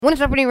What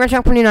is up,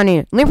 RedShark49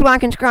 here? Leave a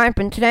like and subscribe,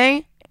 and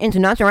today is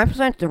another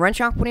episode of the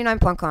RedShark49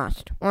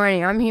 podcast.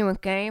 Alrighty, I'm here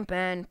with Gabe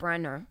and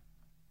Brando.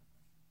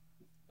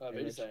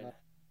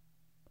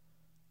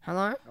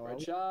 Hello?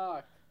 Red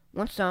Shark.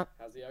 What's up?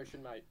 How's the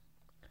ocean, mate?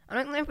 I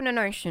don't live in an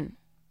ocean.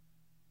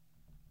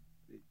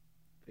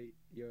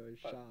 You're a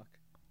shark.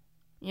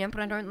 Yeah,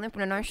 but I don't live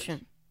in an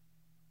ocean.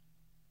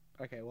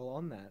 Okay, well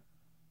on that,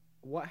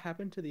 what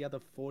happened to the other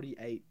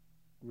 48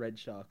 red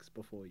sharks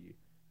before you?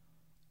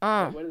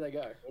 Oh, Where did they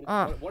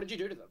go? What did you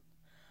do to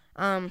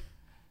them?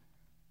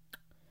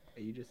 Are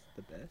you just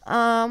the best?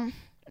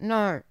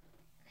 no.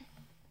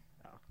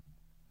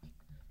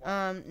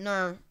 Oh.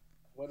 No.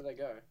 Where did they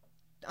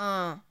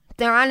go?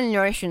 They're out in the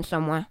ocean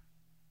somewhere.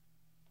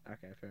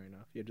 Okay, fair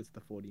enough. You're just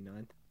the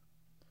 49th.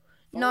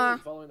 No.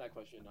 Following that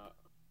question, oh.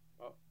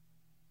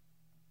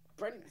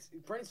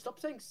 Brendan, stop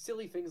saying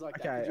silly things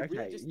like that. Okay, Could you okay.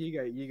 really just...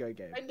 You go,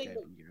 Gabe. Ending Gabe,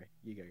 the-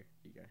 you go.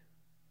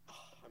 Oh,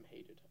 I'm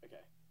heated. Okay.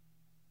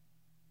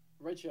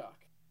 Red Shark.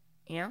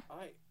 Yeah?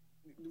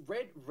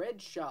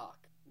 Red Shark.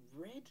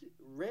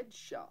 Red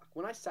Shark.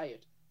 When I say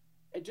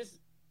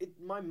it,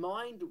 my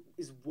mind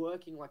is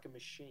working like a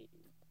machine.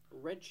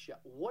 Red Shark.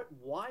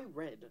 Why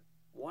red?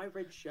 Why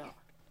Red Shark?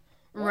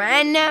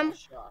 Random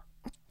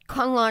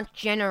color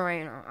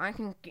generator.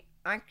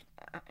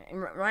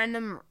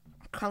 Random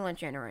color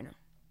generator.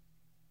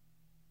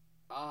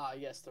 Ah,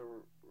 yes, the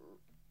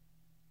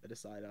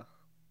decider.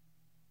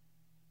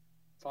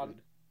 Pardon?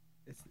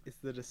 It's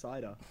the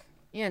decider.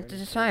 Yeah, the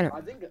decider.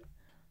 I think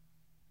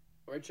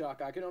Red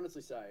Shark. I can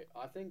honestly say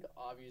I think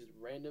I've used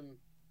random.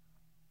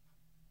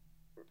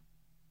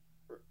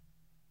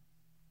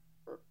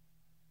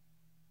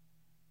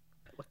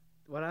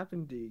 What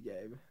happened to you,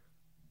 Gabe?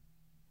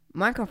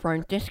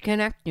 Microphone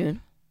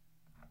disconnected.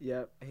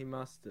 Yep, he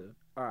must have.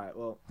 Alright,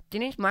 well.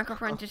 Did his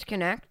microphone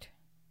disconnect?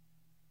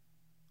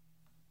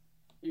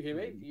 You hear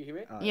me? You hear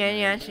me? Yeah,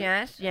 no,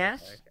 yes. Okay.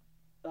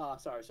 Ah,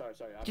 sorry.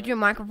 Did your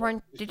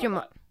microphone?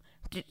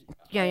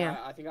 Yeah.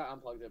 I think I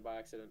unplugged it by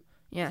accident.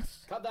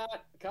 Yes. Cut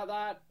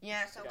that.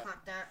 Yes, I'll Okay.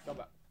 cut that. Come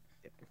back.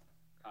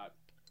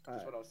 That's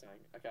Alright. what I was saying.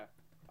 Okay.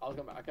 I'll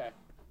come back. Okay.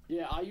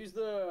 Yeah, I use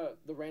the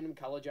random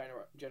color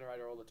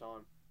generator all the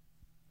time.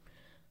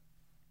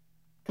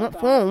 What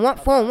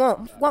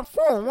for?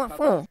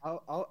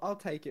 I'll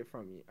take it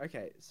from you.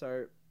 Okay,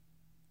 so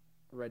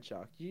Red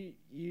Shark, you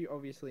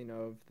obviously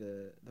know of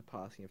the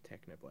passing of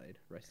Technoblade.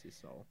 Rest his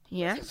soul.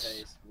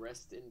 Yes.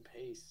 Rest in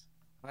peace.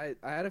 I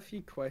had a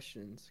few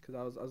questions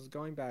because I was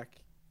going back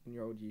in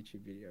your old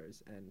YouTube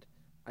videos and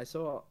I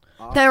saw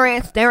There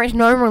is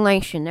no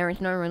relation. There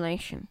is no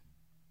relation.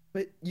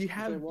 But you've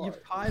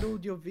what?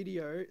 titled your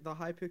video the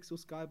Hypixel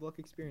Skyblock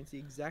Experience the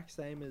exact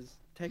same as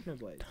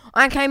Technoblade.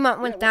 I came up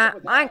with what's that.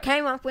 up with I that?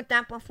 came up with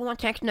that before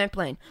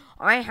Technoblade.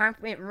 I have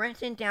it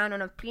written down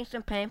on a piece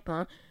of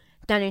paper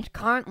that is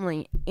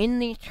currently in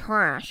the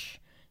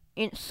trash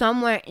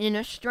somewhere in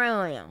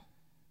Australia.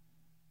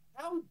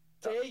 How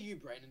dare you,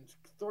 Brandon,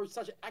 throw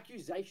such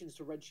accusations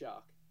to Red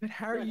Shark? But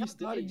Harry, Yeah, you how dare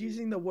started you?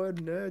 using the word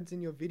nerds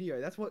in your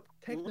video. That's what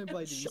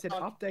Technoblade did. You said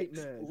update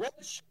nerds. Red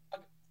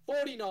Shark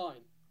 49.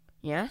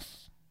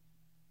 Yes.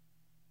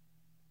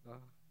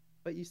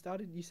 But you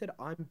said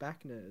I'm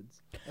back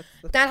nerds. That's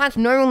That has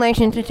no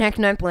relation to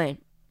Technoblade.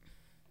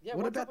 Yeah,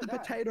 what what's about up the with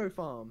that? potato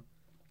farm?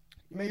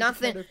 You made a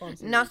Nothing. potato farm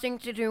series. Nothing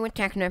to do with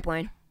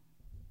Technoblade.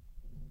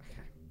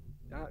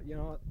 You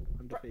know what?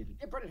 I'm defeated.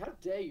 Yeah, Brendan, how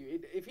dare you?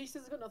 If he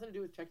says it's got nothing to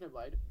do with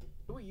Technoblade,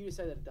 who are you to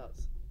say that it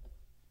does?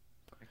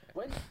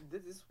 Okay.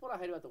 This is what I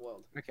hate about the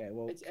world. Okay,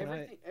 well, It's can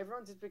everything.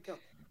 Everyone's just become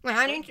Wait,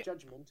 how so did you?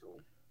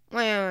 judgmental.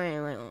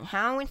 Wait.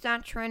 How is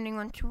that trending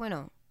on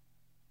Twitter?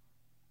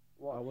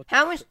 What?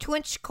 How is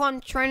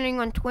TwitchCon trending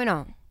on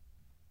Twitter?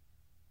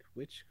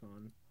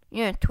 TwitchCon?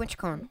 Yeah,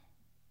 TwitchCon.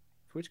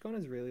 TwitchCon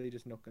is really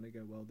just not going to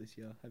go well this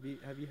year.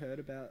 Have you heard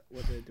about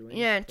what they're doing?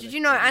 Yeah, for did next you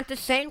know year? at the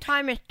same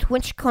time as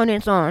TwitchCon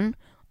is on,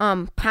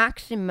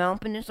 PAX in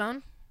Melbourne is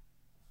on?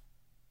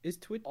 Is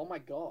Twitch? Oh my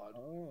god.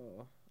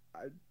 Oh,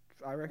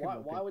 I reckon.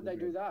 Why would they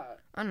do that?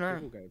 I don't know.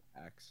 People go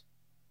PAX.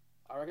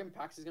 I reckon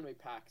PAX is gonna be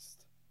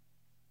paxed.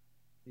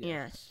 Yeah,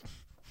 Yes.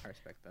 I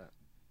respect that.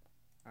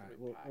 Alright,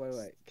 Gonna be well, PAX.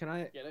 wait. Can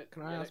I Get it?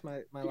 can I Get ask it? my Do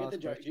you get last the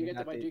joke? question?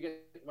 about Do the- you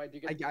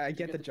get? I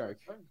get the joke?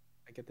 joke.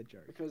 I get the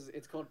joke. Because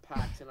it's called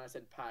PAX, and I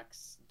said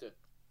PAX.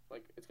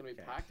 Like it's gonna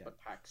be Okay, packed, okay. but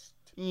paxed.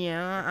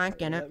 Yeah, I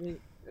get it. Let me.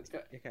 It's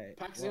got Okay.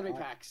 PAX is well, gonna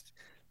be paxed.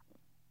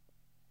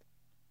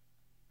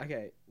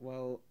 Okay,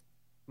 well,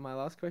 my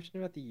last question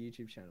about the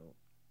YouTube channel.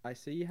 I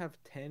see you have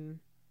 10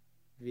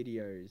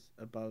 videos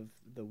above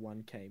the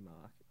 1K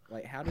mark.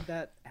 Like,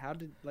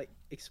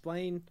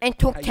 explain. It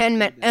took how you 10 do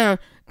minutes. this.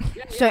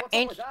 Yeah, So what's up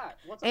it's- with that?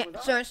 What's up with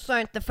that?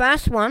 So the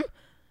first one,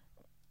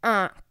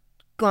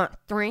 got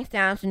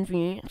 3,000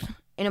 views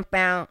in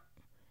about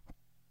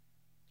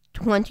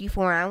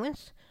 24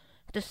 hours.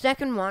 The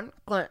second one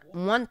got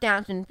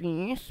 1,000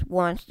 views.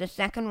 The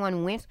second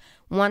one with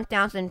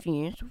 1,000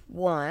 views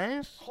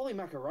was, Holy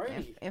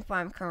macaroni! if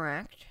I'm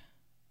correct.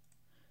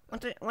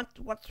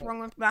 What's wrong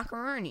with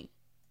macaroni?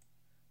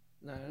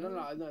 No.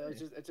 No.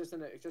 It's just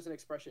an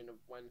expression of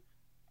when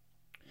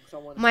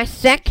someone. My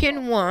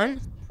second one.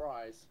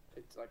 Prize.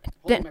 It's like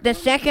The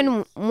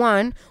second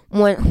one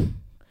was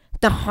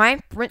the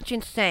Hype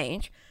Richard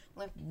Sage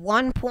with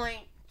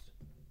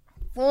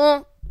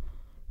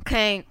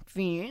 1.4K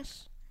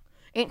views.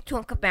 It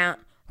took about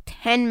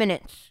 10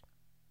 minutes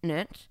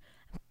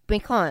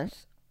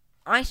because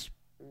I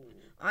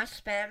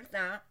spammed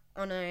that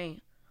on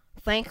a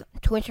fake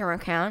Twitter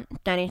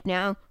account that is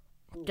now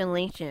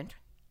deleted.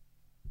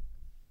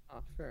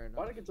 Oh, fair enough.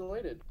 Why did it get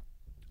deleted?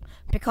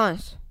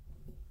 Because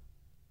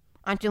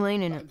I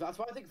deleted it. That's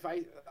why I think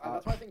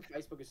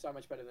Facebook is so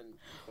much better than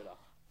Twitter.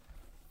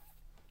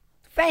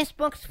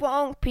 Facebook's for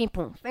old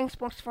people.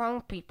 Facebook's for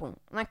old people.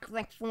 Like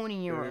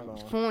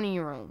 40-year-olds.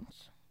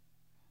 40-year-olds.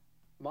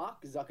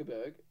 Mark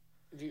Zuckerberg.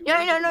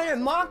 No.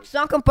 Mark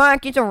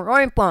Zuckerberg is a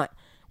robot.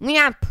 We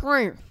have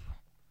proof.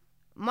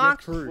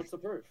 Proof. What's the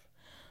proof?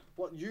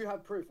 What, you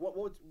have proof?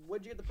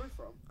 Where'd you get the proof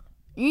from?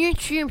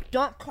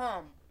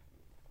 YouTube.com.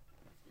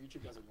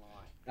 YouTube doesn't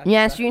lie.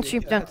 Yes,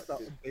 YouTube does. That's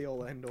the be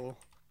all end all.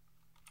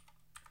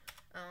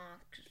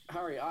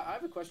 Harry, I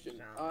have a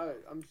question.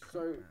 I'm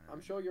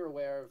sure you're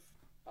aware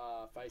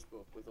of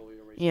Facebook with all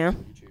your research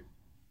on YouTube.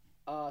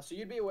 So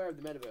you'd be aware of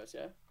the metaverse,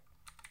 yeah?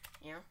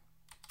 Yeah.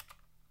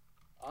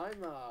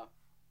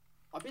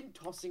 I've been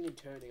tossing and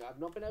turning. I've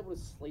not been able to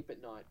sleep at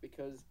night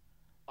because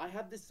I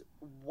have this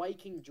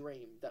waking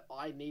dream that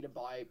I need to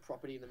buy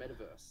property in the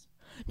metaverse.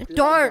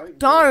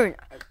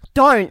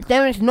 Don't.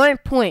 There is no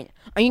point.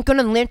 Are you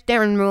gonna live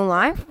there in real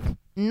life?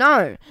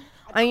 No.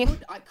 I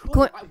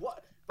could.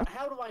 But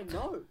how do I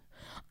know?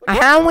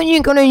 How are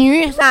you gonna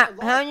use that?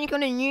 How are you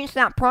gonna use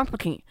that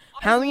property?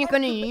 How are you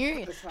gonna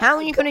use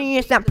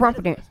that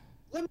property?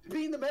 Let me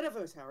be in the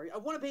metaverse, Harry. I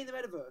want to be in the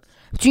metaverse.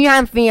 Do you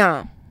have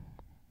VR?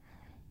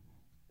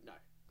 No.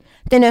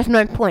 Then there's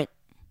no point.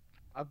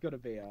 I've got a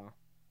VR.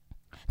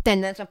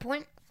 Then there's a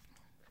point.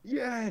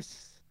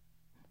 Yes.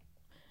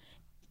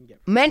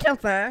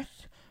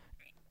 Metaverse.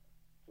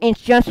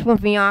 It's just for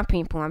VR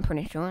people. I'm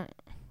pretty sure.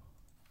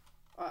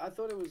 I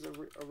thought it was a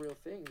real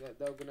thing that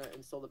they were gonna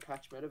install the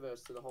patch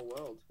metaverse to the whole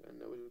world, and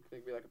it was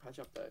gonna be like a patch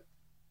update.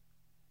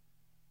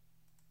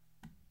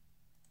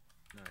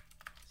 No,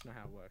 it's not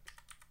how it works.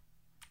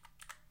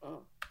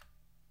 Oh.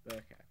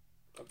 Okay.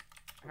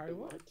 Harry,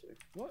 what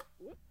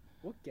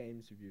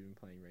games have you been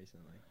playing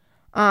recently?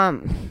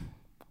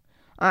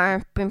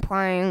 I've been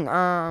playing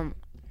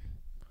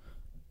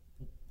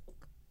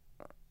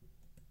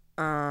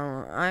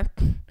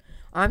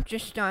I've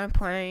just started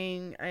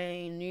playing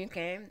a new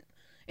game.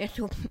 It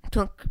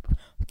took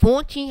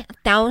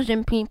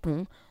 40,000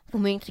 people for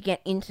me to get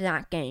into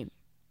that game.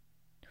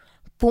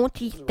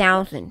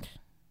 40,000.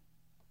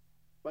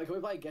 Wait, can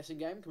we play a guessing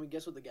game? Can we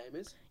guess what the game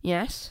is?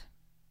 Yes.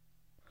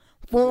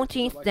 Is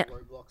it like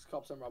Roblox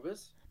Cops and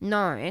Robbers?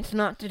 No, it's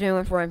not to do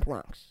with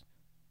Roblox.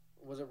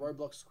 Was it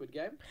Roblox Squid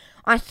Game?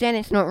 I said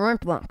it's not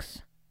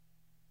Roblox.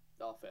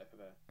 Oh, fair.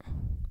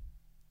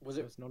 Was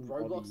it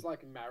Roblox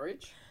like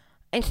marriage?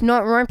 It's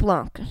not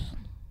Roblox.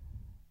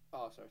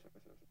 Oh, sorry.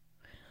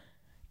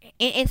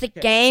 It's a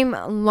game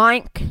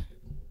like...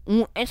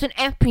 It's an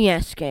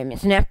FPS game.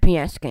 It's an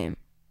FPS game.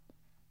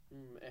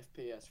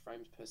 FPS,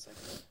 frames per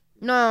second.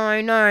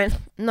 No.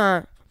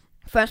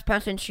 First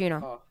person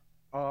shooter.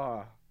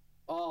 Oh,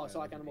 so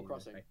like Animal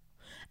Crossing.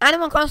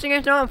 Animal Crossing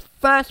is not a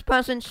first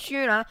person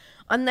shooter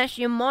unless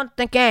you mod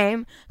the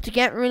game to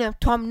get rid of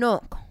Tom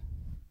Nook.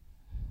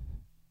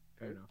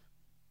 Fair enough.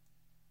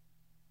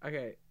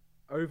 Okay,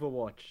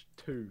 Overwatch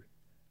 2.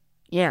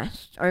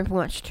 Yes,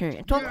 Overwatch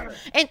 2.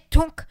 It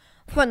took,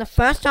 for the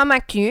first time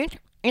I queued,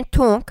 it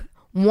took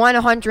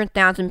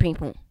 100,000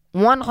 people.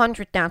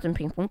 100,000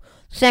 people.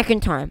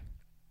 Second time,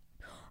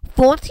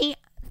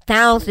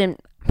 40,000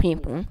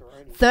 people.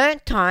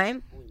 Third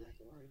time,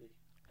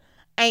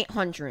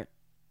 800.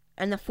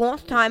 And the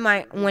fourth time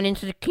I went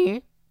into the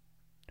queue,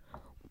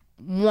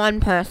 one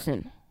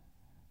person.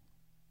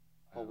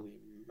 Holy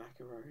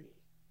macaroni.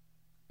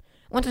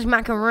 What does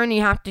macaroni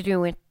have to do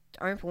with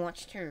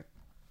Overwatch 2?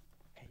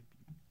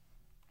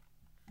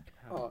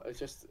 Oh, it's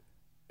just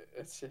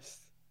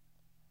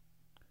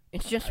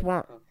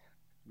what?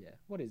 Yeah,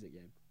 what is it,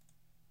 Gabe?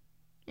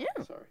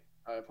 Yeah. Sorry,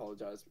 I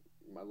apologize,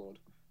 my lord.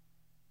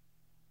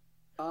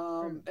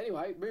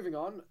 Anyway, moving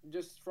on.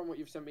 Just from what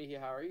you've sent me here,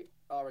 Harry,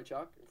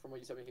 RedShark. From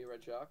what you sent me here,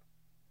 RedShark.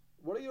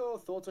 What are your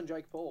thoughts on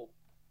Jake Paul?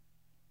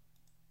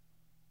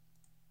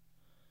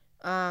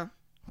 I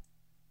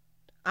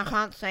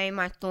can't say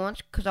my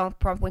thoughts because I'll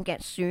probably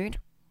get sued.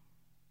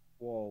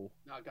 Whoa.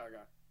 No, go.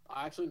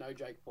 I actually know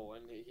Jake Paul,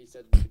 and he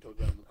said we could talk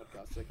about it on the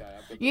podcast. Okay.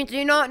 You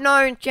do not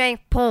know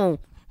Jake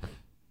Paul.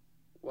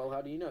 Well,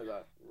 how do you know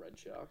that,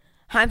 RedShark?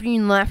 Have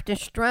you left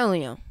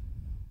Australia?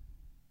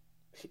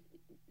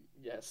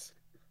 Yes.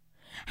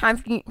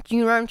 Do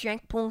you know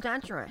Jake Paul's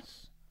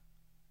address?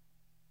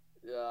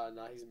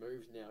 No, he's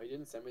moved now. He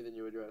didn't send me the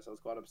new address. I was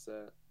quite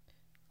upset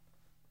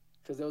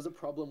because there was a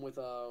problem with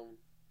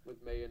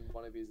me and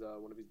one of his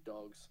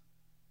dogs.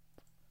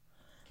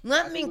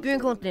 Let me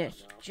Google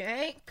this.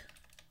 Jake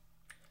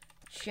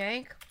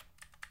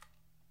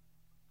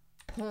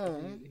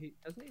Paul.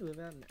 Doesn't he live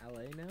out in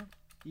LA now?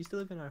 He used to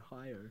live in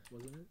Ohio,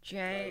 wasn't it? No, it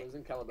Jake. was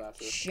in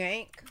Calabasas.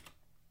 Jake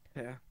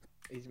Yeah.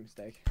 Easy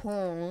mistake.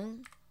 Paul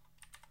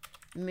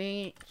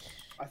meets.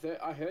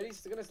 I heard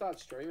he's gonna start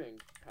streaming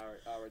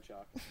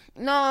RedShark.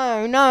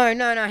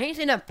 No. He's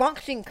in a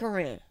boxing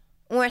career.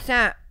 Or is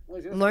that Well,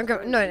 he's gonna start Logan?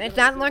 streaming. No, He's is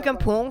gonna that Logan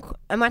playing- Paul?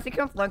 Am I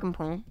thinking of Logan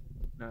Paul?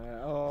 No.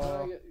 No,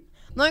 Oh.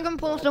 Logan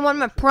Paul's the No, one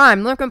with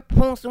Prime. Logan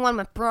Paul's the one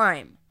with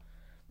Prime.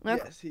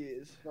 Look, Yes, he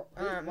is. no,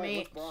 Uh, wait,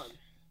 mate. what's Prime?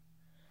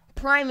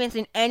 Prime is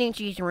an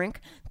energy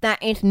drink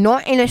that is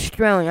not in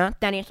Australia,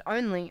 that is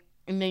only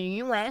in the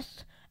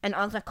US and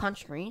other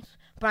countries,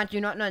 but I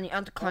do not know the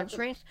other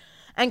countries.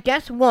 And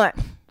guess what?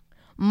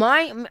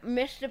 My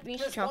Mr.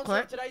 Beast Sponsor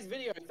chocolate. of today's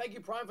video. Thank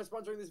you, Prime, for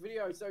sponsoring this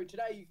video. So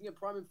today you can get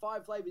Prime in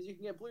 5 flavors. You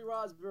can get blue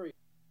raspberry.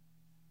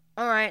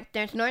 Alright,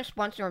 there's no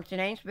sponsor of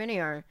today's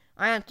video.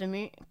 I had to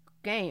mute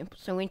Gabe,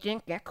 so we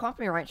didn't get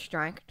copyright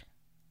striked.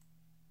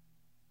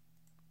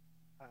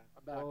 I'm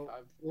back. Well,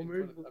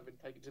 I've been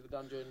taken to the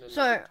dungeon and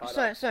So- tied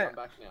up, so- I'm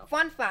back now.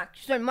 Fun fact,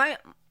 so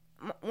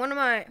one of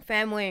my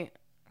family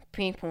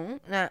people,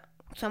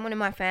 someone in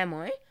my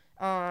family,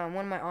 one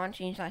of my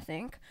aunties I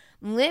think,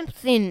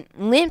 lives in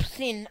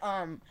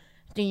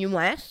the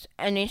US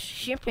and is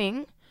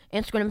shipping.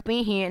 It's gonna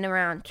be here in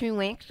around 2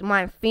 weeks.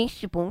 My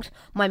Feastables,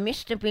 my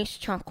Mr. Beast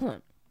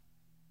chocolate.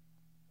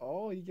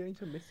 Oh, you're going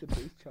to Mr.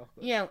 Beast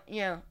chocolate.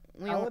 Yeah.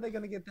 How are they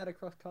gonna get that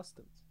across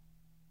customs?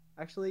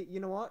 Actually, you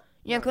know what?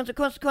 Yeah, No. cause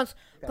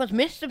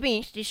Mr.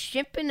 Beast is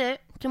shipping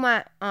it to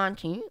my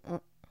auntie.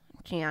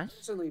 Yes.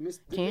 Recently,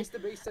 See?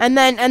 Mr. Beast. And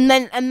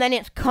then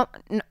it's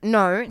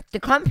no, the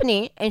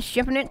company is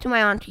shipping it to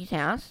my auntie's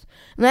house.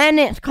 Then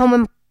it's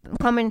coming.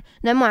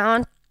 Then my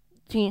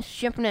auntie's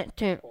shipping it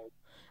to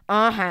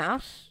our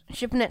house,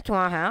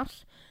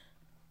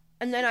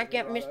 and then I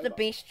get Right Mr. over.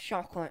 Beast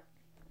chocolate.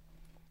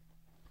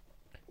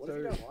 What if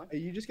you don't like? Are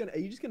you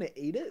just gonna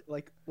eat it?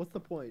 Like, what's the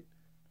point?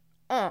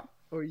 Oh,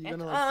 Or are you it's-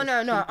 gonna oh like?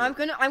 no, just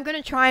keep it? I'm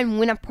gonna try and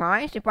win a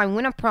prize. If I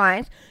win a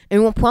prize, it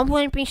will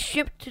probably be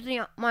shipped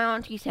to my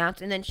auntie's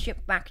house and then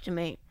shipped back to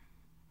me.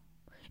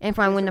 If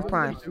I win the so What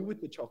are you prize. gonna do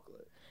with the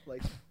chocolate?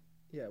 Like,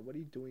 yeah, what are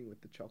you doing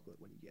with the chocolate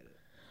when you get it?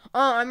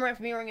 Oh, I'm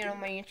reviewing it on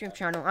my YouTube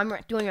channel. I'm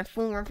doing a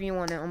full review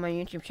on it on my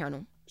YouTube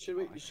channel. Should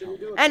we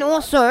do it? And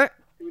also,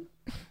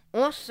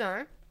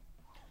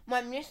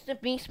 my Mr.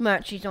 Beast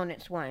merch is on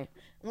its way.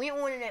 We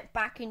ordered it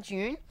back in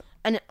June,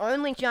 and it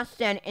only just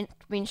said it's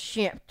been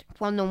shipped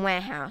from the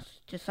warehouse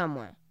to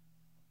somewhere.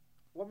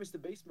 What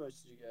Mr. Beast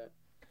merch did you get?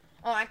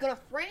 Oh, I got a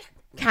free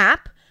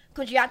cap,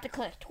 because you have to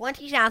click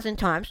 20,000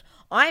 times.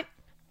 I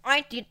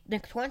did the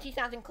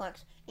 20,000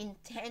 clicks in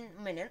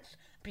 10 minutes,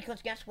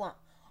 because guess what?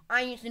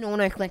 I used an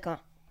auto clicker.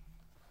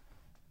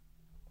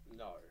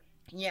 No.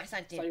 Yes, I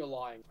Say did. you're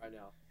lying right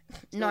now.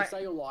 No,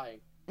 Say you're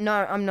lying. no,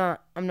 I'm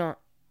not.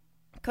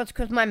 Cause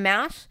my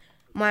mouse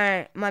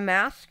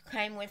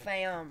came with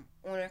a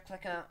auto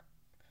clicker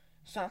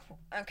software.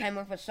 Came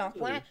with a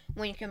software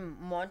where you can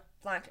mod.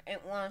 Like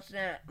it was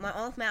my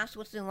old mouse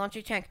was the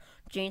Logitech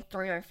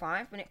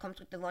G305, and it comes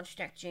with the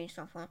Logitech G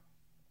software.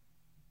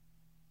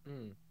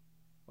 Hmm.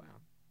 Wow.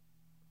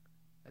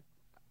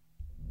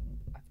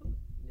 I thought.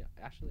 Yeah.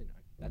 Actually, no.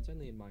 That's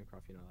only in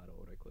Minecraft you're not allowed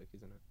to auto click,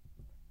 isn't it?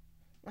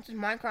 What does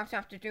Minecraft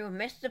have to do with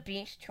Mr.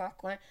 Beast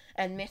chocolate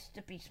and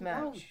Mr. Beast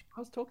merch? I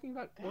was talking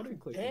about How auto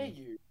clicking. dare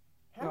you?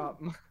 How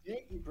Uh, dare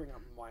you bring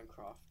up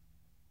Minecraft?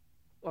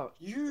 well,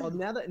 You. well,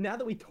 now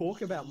that we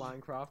talk about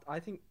Minecraft, I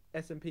think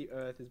SMP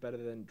Earth is better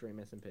than Dream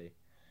SMP.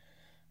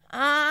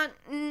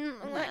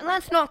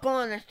 Let's not go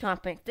on this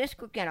topic. This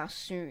could get us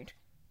sued.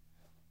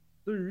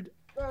 Dude,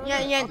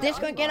 Yeah, this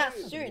could get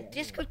us sued.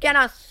 This could get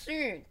us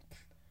sued.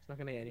 it's not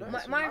gonna get any. No,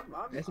 better. my-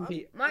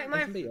 SMP my-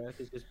 SMP Earth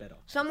is just better.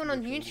 Someone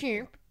on Literally.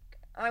 YouTube,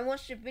 I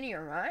watched a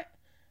video, right?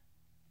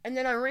 And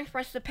then I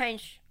refreshed the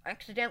page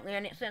accidentally,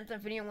 and it said the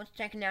video was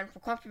taken down for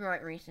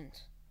copyright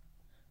reasons.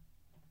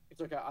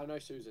 It's okay. I know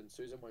Susan.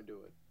 Susan won't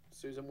do it.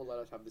 Susan will let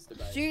us have this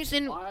debate.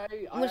 Susan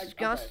was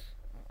just.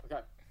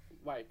 Okay.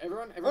 Wait,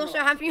 everyone. Also, relax.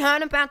 have you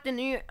heard about the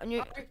new?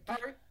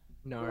 Harry?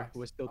 No, Relax.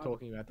 we're still I'm-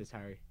 talking about this,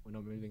 Harry. We're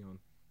not moving on.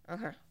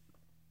 Okay.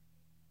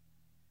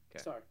 Okay.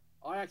 So,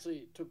 I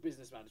actually took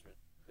business management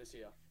this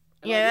year.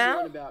 Yeah? I did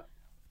learn about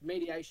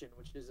mediation,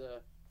 which is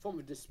a form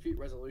of dispute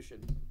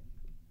resolution.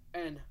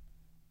 And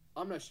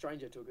I'm no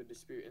stranger to a good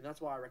dispute, and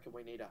that's why I reckon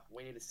we need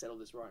to settle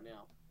this right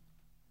now.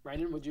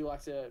 Brandon, would you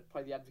like to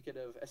play the advocate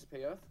of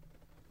SMP Earth?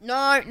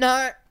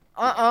 No.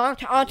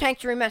 I'll take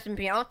Dream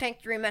SMP. I'll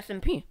take Dream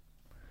SMP.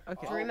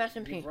 Okay. Dream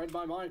SMP. You've read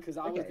my mind because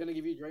I was Okay. going to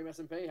give you Dream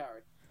SMP,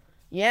 Harry.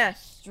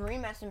 Yes,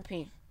 Dream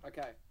SMP.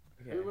 Okay.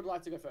 Okay. Who would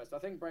like to go first? I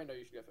think Brando,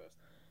 you should go first.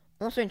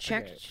 Also,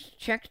 check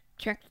Okay.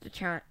 check the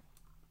chat.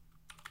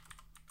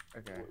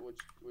 Okay.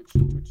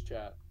 Which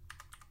chat?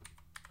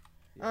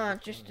 Yeah,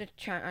 Just the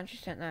chat. I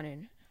just sent that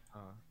in.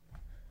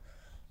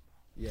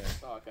 Yeah.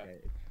 Oh, okay.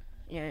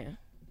 Yeah. Yeah.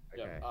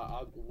 Okay.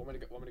 Want me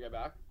to go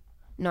back?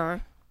 No.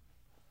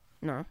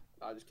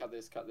 Just cut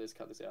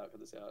this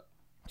out.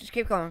 Just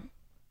keep going.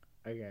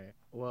 Okay.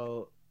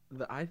 Well,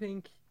 I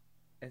think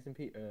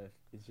SMP Earth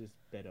is just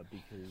better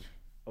because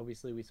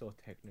obviously we saw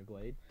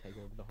Technoblade take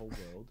over the whole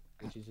world,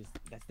 which is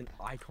that's an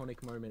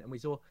iconic moment, and we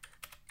saw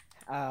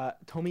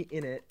Tommy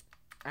Innit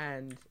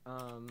and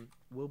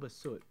Wilbur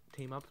Soot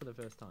team up for the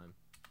first time.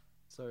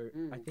 So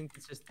I think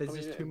there's Tommy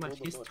just Innit too and much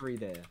Wilbur Soot. history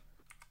there,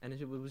 and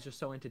it was just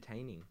so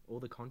entertaining. All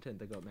the content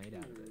that got made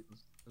out of it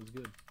was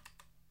good.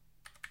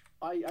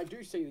 I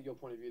do see your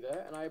point of view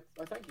there, and I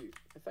thank you.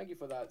 I thank you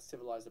for that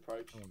civilized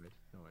approach No worries,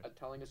 no worries. at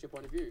telling us your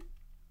point of view.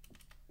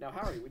 Now,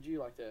 Harry, would you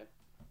like to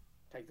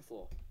take the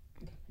floor?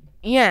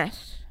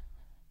 Yes.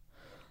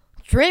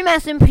 Dream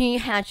SMP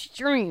has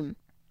Dream.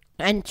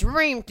 And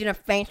Dream did a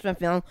face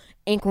reveal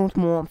equals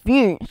more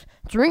views.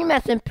 Dream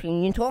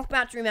SMP, you talk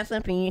about Dream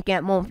SMP, you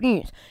get more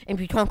views.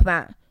 If you talk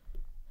about...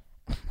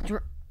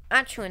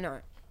 Actually, no.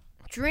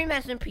 Dream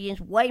SMP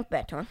is way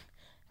better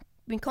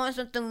because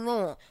of the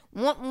law.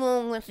 What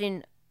law was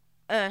in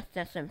Earth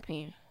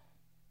SMP?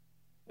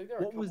 I think there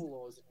are a couple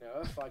laws in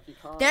Earth, like you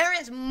can't... There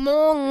is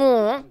more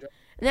law.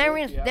 There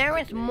You have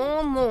is to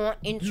more law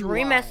in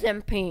Dream lie.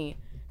 SMP.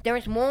 There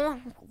is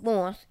more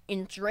laws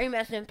in Dream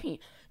SMP.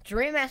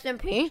 Dream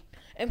SMP,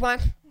 if I'm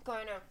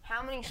going to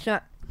how many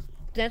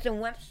there's a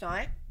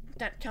website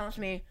that tells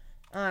me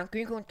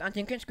Google, I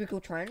think it's Google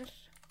Trends.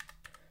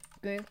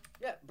 Google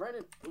Yeah,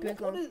 Brandon,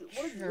 what does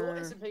your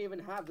SMP even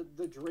have that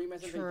the Dream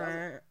SMP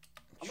doesn't?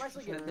 I'm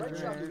actually getting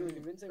RedShark is really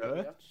convincing me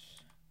here.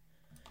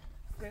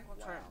 Google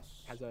Wow. Trends.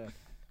 Has a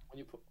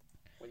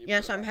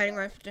Yes, I'm heading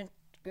over to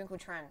Google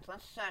Trends.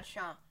 Let's search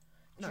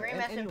Dream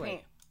SMP.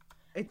 anyway,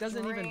 it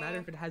doesn't even matter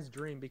Dream. if it has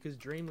Dream because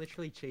Dream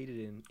literally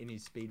cheated in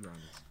his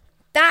speedruns.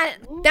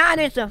 That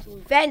is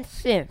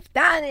offensive.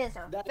 That is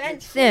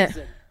offensive.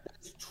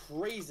 That's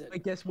treason.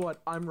 But guess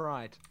what? I'm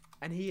right,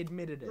 and he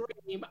admitted it.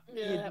 Dream.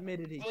 He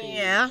admitted he cheated.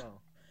 Yeah. As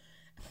well.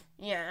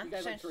 Yeah. You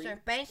guys like So Dream? You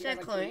guys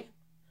like Dream?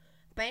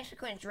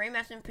 basically, Dream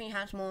SMP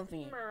has more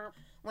views.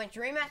 When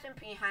Dream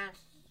SMP has,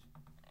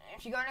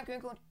 if you go to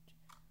Google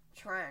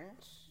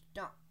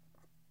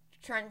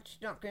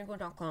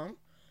trends.google.com,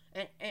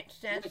 it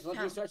says Wait,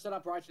 let me search that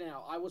up right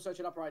now. I will search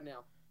it up right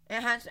now.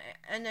 it has,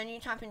 and then you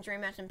type in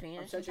Dream SMP, and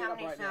this is searching how it up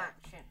many right now.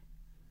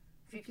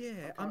 searches.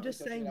 Yeah, I'm just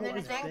saying And what then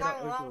was it's then better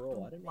going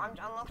overall. I don't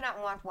I'm know. looking at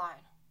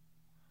worldwide.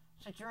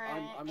 So Dream.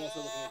 I'm also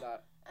looking at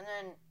that. And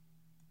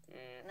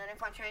then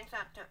if I change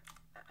that to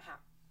how.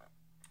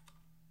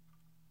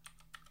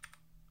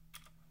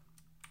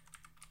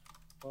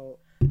 Well,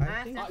 I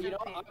I think think- You know,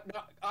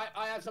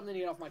 I have something to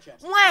get off my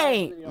chest.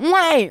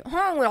 Wait,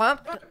 hold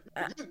up,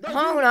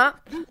 hold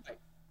up,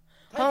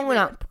 hold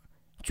up.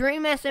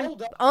 Dream SMP,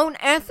 Hold up. own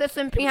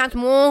SMP has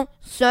more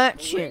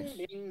searches.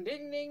 Ding,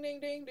 ding, ding, ding,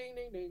 ding, ding,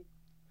 ding, ding.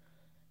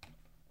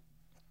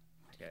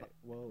 okay.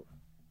 Well,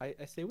 I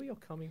see where you're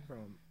coming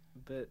from,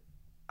 but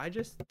I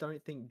just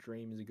don't think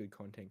Dream is a good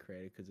content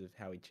creator because of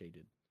how he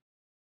cheated.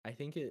 I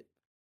think it.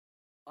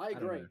 I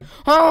don't agree. know.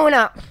 Hold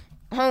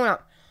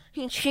up.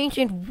 He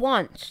cheated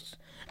once,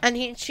 and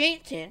he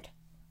cheated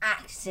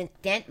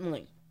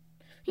accidentally.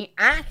 He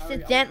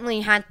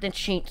accidentally had the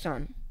cheats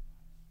on.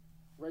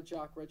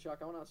 RedShark,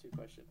 I want to ask you a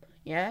question.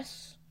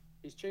 Yes.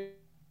 He's cheated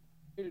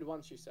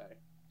once, you say.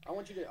 I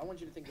want you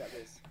to think about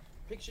this.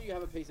 Picture you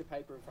have a piece of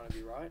paper in front of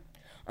you, right?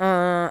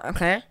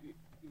 Okay.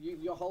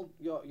 You're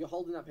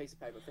holding that piece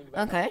of paper. Think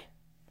about Okay.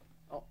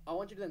 that. I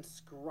want you to then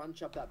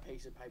scrunch up that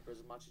piece of paper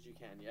as much as you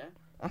can, yeah?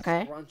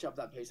 Okay. Scrunch up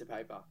that piece of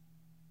paper.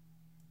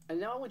 And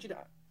now I want you to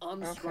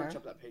unscrunch Okay.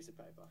 up that piece of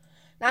paper.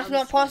 That's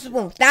not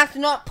possible. That's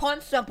not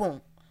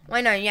possible.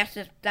 Wait, no. Yes,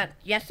 that's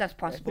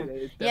possible.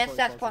 It's Yes, definitely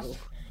that's possible.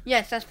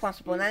 Yes, that's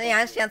possible.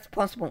 Yes, that's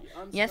possible. You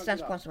Yes, unscrunch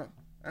that's it up. possible.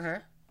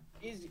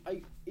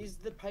 Is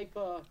the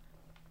paper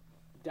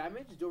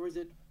damaged or is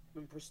it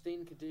in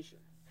pristine condition?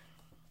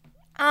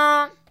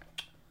 Can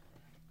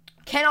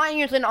I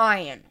use an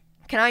iron?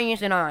 Can I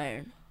use an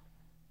iron?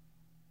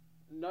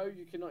 No,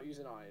 you cannot use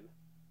an iron.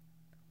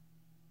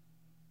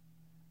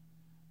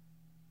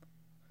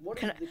 What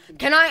is the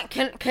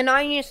condition?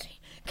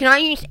 Can I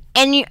use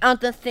any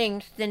other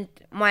things than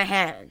my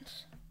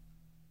hands?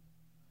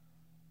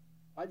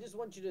 I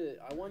want you to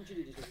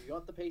just, you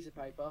got the piece of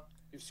paper,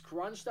 you've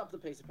scrunched up the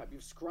piece of paper,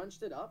 you've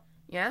scrunched it up,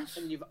 Yes.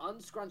 and you've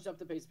unscrunched up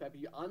the piece of paper,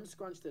 you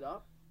unscrunched it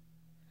up.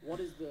 What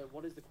is the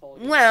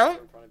quality Well, of the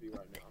paper in front of you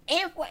right now?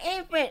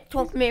 If it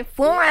took me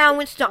 4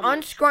 hours to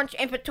unscrunch,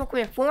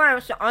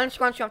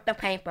 up the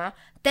paper,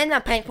 then the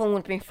paper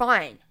would be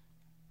fine.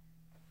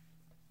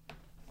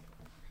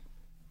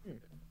 I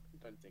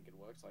don't think it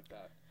works like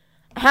that.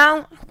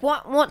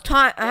 What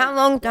time? How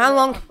long?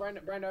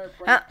 Brando,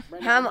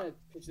 How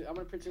I'm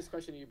gonna pitch this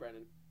question to you,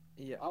 Brandon.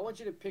 Yeah. I want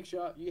you to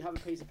picture you have a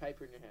piece of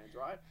paper in your hands,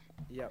 right?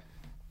 Yep.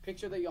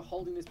 Picture that you're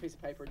holding this piece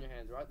of paper in your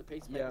hands, right? The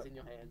piece of paper's Yep. in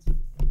your hands.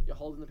 You're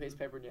holding the piece of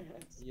paper in your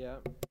hands.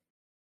 Yep.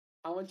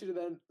 I want you to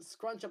then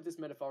scrunch up this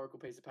metaphorical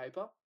piece of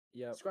paper.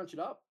 Yep. Scrunch it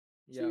up.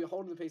 So Yep. you're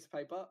holding the piece of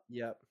paper,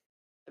 Yep.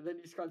 and then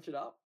you scrunch it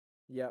up.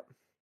 Yep.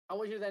 I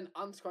want you to then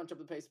unscrunch up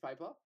the piece of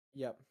paper.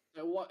 Yep.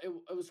 So what? It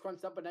was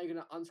scrunched up, but now you're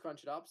gonna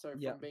unscrunch it up. So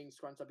Yep. from being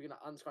scrunched up, you're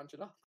gonna unscrunch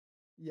it up.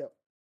 Yep.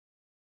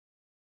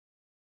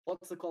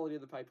 What's the quality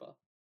of the paper?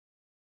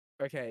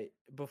 Okay,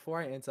 before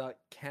I answer,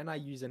 can I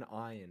use an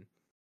iron?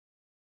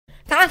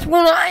 That's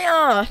what I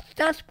asked.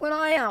 That's what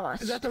I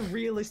asked. That's a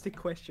realistic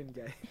question,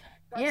 Gabe.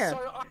 That's Yeah. so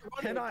ironic.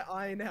 Can I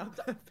iron out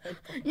the paper?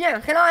 Yeah,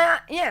 can I?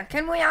 Yeah,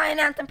 can we iron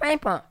out the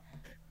paper?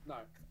 No,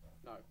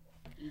 no.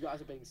 You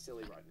guys are being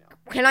silly right now.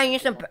 Can I You're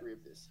use making a? mockery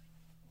of this.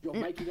 You're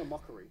making a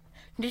mockery.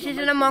 This You're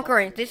isn't a making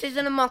mockery. mockery. This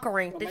isn't a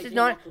mockery. You're This is making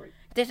a not. mockery.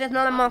 This is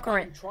not a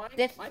mockery.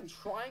 This. I'm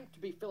trying to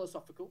be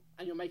philosophical,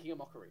 and you're making a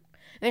mockery.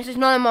 This is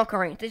not a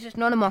mockery. This is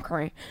not a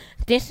mockery.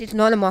 This is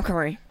not a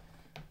mockery.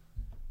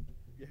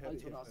 You I heard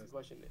just it want to ask here the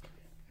question.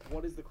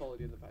 What is the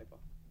quality of the paper?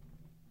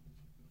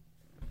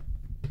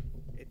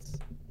 first. It's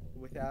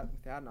without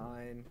an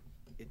iron,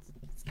 it's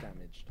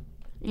damaged.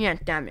 Yeah,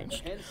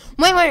 damaged. Hence,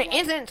 Wait, I wait. like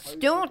Is to it pose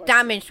still the question,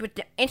 damaged with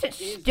the? Is it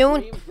Is still?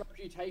 Dream's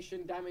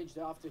reputation damaged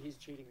after his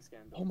cheating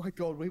scandal? Oh my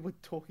god, we were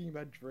talking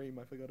about Dream.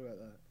 I forgot about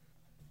that.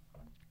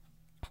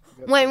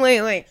 Wait,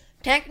 wait, wait.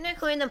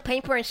 Technically, the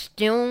paper is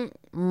still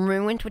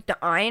ruined with the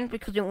iron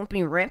because it won't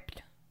be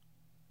ripped.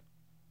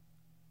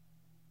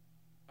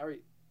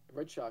 Harry,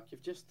 RedShark,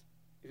 you've just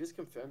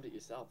confirmed it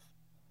yourself.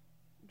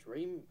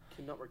 Dream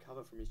cannot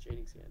recover from his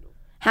cheating scandal.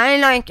 How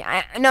did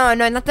no,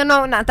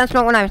 that's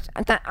not what I was.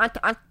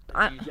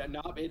 Yeah,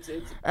 no, it's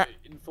in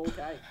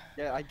 4K.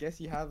 Yeah, I guess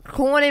you have.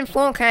 Caught in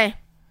 4K.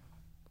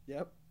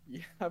 Yep,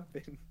 you have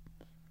been.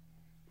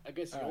 I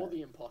guess you're Alright.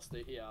 the imposter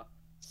here.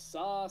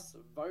 Sus,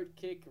 Vote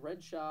Kick,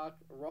 RedShark,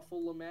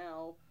 Ruffle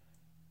Lamau.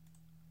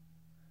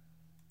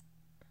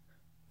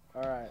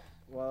 Alright,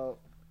 well,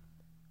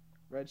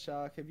 Red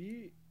Shark, have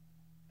you?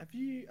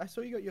 I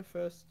saw you got your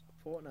first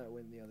Fortnite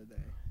win the other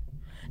day.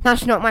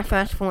 That's not my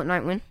first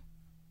Fortnite win.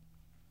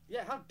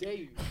 Yeah, how dare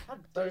you? How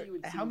dare you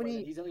How insinuate many?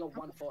 that he's only got How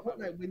one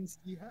many Fortnite win? wins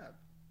do you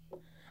have?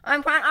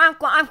 I've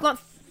got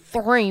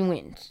 3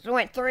 wins. So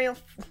wait, 3 or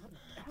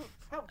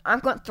How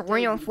I've got dare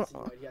 3 you or 4.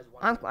 insinuate he has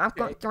one I've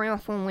win? got 3 or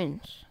 4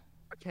 wins.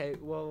 Okay,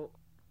 well,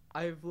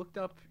 I've looked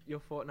up your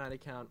Fortnite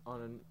account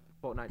on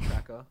Fortnite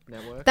Tracker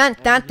Network. That-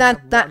 and that- you that-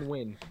 have that- one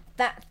win.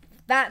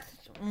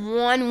 That's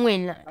 1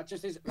 win. That's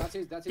just his. That's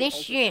his. This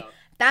ultra year. count.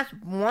 That's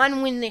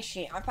 1 win this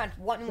year. I've had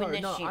 1 win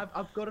this No, year.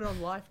 I've got it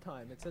on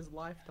lifetime. It says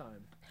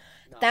lifetime.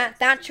 No, That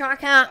that's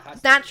tracker has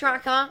to that be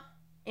tracker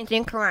is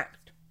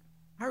incorrect.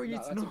 Harry, No,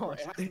 it's that's not.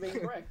 It has to be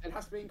incorrect. It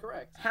has to be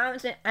incorrect. How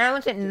is it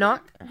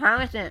not? How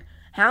is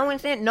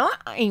it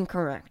not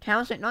incorrect? How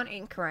is it not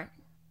incorrect?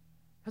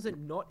 How's it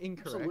not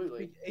incorrect?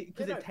 Absolutely.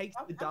 Because Yeah, no, it takes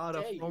the how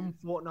data dare you. from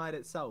Fortnite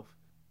itself.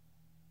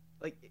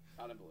 Like,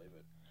 I don't believe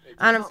it. It's-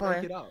 I you don't can't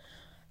make believe- it up.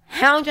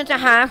 How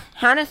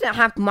does it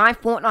have my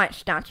Fortnite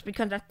stats?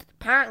 Because that's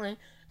apparently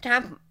to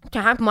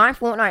have my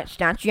Fortnite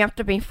stats, you have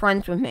to be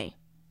friends with me.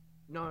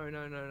 No.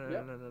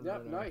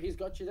 Yep, no, he's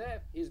got you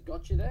there. He's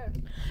got you there.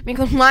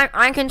 Because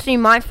I can see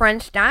my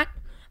friend's stat,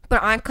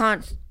 but I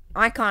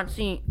can't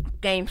see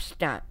Gabe's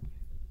stat.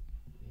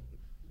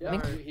 Yeah, No.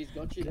 he's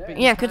got you there.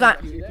 Yeah, 'cause He's I-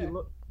 got you there.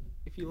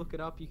 If you look it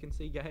up, you can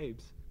see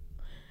Gabe's.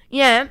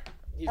 Yeah,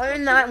 He's got on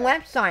you that there.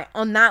 website.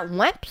 On that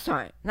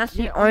website. That's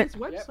the Yeah, on only. his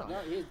website. Yep, no,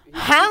 he's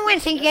How got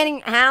is he you there.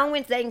 getting? How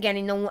are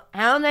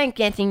they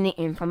getting the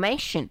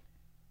information?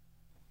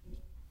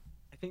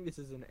 I think this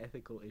is an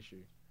ethical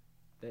issue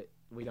that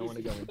we don't want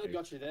to He's go really into.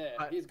 got you there.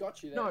 But- He's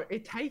got you there. No,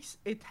 it takes.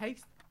 You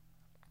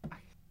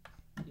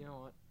know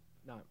what?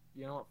 No,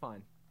 you know what?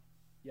 Fine.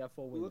 You have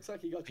 4 It wins. looks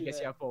like he got I you guess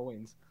there. you have 4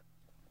 wins.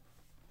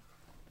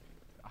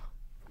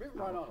 Moving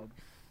right on.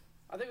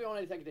 I think we all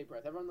need to take a deep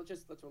breath. Everyone, let's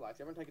relax.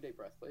 Everyone, take a deep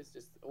breath, please.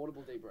 Just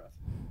audible deep breath.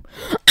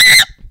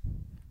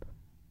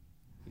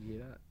 Did you hear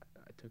that?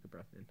 I took a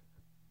breath in.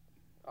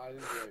 I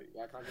didn't hear it.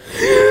 I can't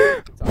hear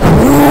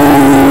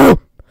it.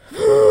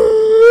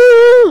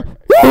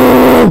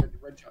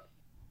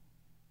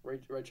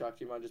 It's Red Shark,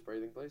 do you mind just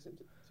breathing, please? So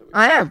we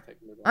I can am. just take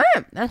a move on? I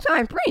am. That's how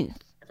I breathe.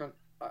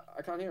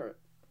 I can't hear it.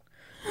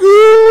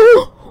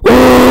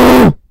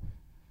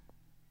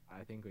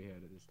 I think we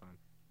heard it this time.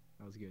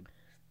 That was good.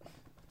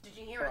 Did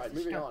you hear Alright,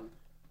 moving on.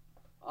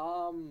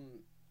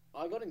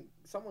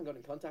 Someone got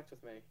in contact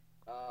with me.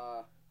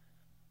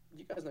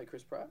 You guys know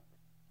Chris Pratt?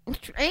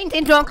 He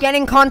did not get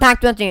in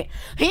contact with you.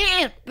 He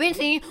is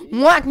busy.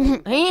 What?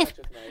 He is.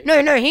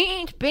 No,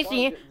 he is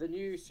busy. The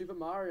new Super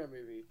Mario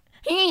movie.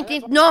 He And that's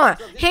did why not.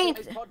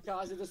 This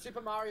podcast is a Super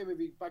Mario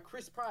movie by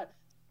Chris Pratt.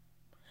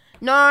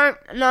 No,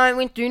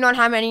 we do not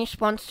have any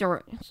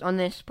sponsors on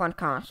this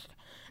podcast.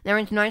 There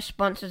is no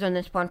sponsors on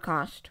this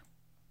podcast.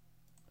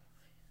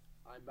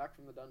 I'm back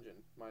from the dungeon.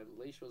 My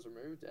leash was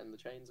removed and the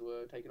chains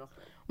were taken off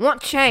me.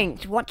 What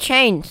chains? What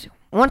chains?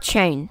 What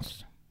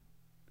chains?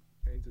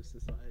 Chains of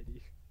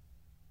society.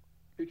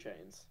 Who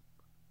chains?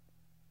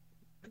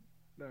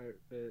 No,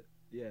 but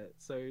yeah.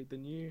 So the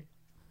new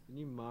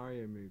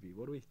Mario movie.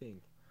 What do we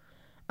think?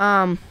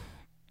 Harry,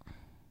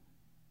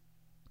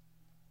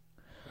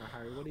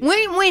 what do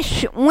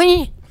you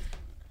think?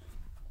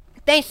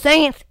 They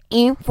say it's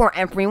E for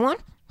everyone,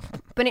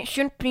 but it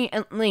should be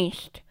at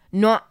least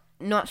not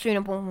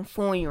suitable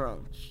for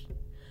 4-year-olds.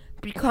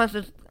 Because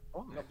of,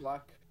 I got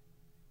black.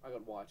 I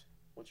got white.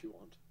 What you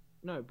want?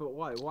 No, but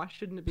why? Why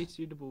shouldn't it be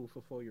suitable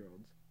for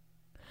 4-year-olds?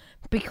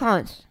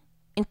 because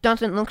it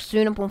doesn't look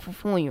suitable for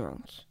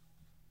 4-year-olds.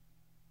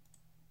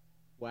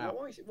 Wow.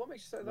 What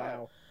makes you say that?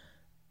 Wow.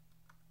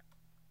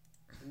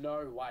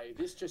 No way.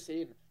 This just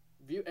in.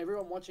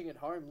 Everyone watching at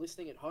home,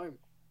 listening at home.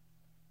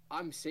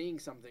 I'm seeing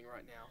something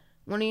right now.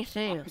 What are you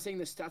saying? I'm seeing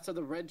the stats of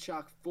the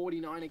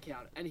RedShark49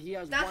 account, and he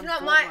has That's one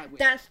not my. Fortnite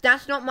win.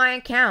 That's not my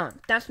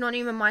account. That's not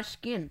even my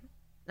skin.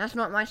 That's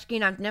not my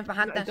skin. I've never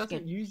had No, that it doesn't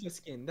skin. use your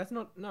skin. That's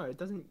not. No, it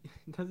doesn't.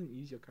 It doesn't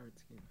use your current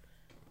skin.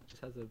 It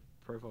just has a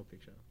profile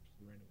picture.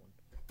 Just a random one.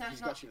 That's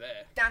He's not. got you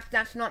there.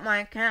 That's not my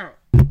account.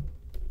 And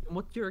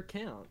what's your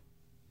account?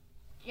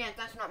 Yeah,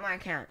 that's not my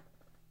account.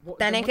 What,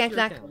 That then is what's your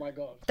exact- Oh account? my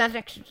god. That's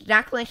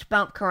exactly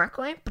spelled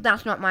correctly, but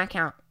that's not my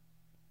account.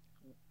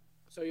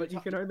 So But you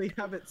can only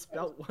have it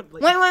spelt one.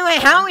 Like,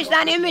 Wait. How is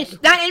that image?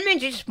 That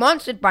image is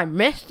sponsored by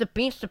Mr.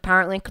 Beast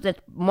apparently, because there's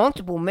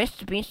multiple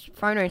Mr. Beast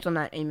photos on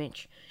that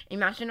image.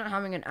 Imagine not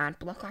having an ad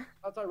blocker.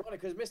 That's ironic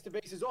because Mr.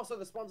 Beast is also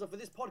the sponsor for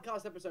this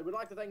podcast episode. We'd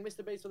like to thank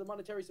Mr. Beast for the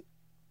monetary support.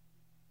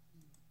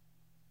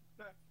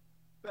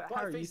 But Buy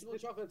Harry, Feastable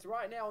chocolates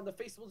right now on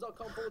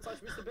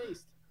thefeastables.com/Mr.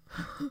 Beast.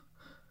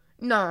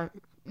 No.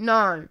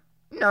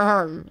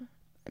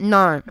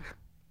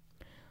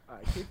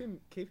 Alright,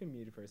 keep him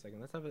muted for a second.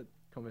 Let's have a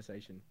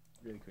conversation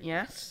really quickly.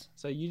 Yes.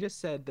 So you just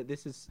said that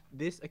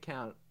this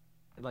account,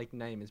 like,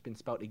 name has been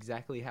spelt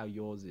exactly how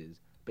yours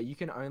is, but you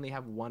can only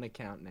have one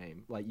account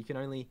name. Like, you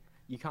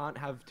can't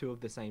have two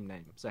of the same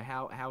name. So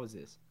how is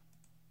this?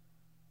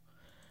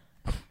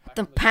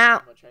 The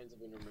pow- My chains have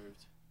been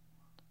removed.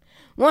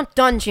 What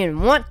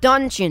dungeon? What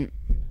dungeon?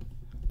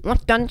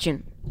 What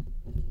dungeon?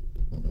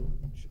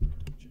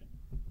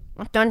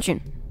 What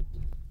dungeon?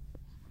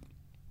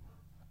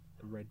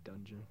 The red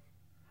dungeon.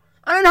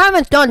 I don't have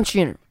a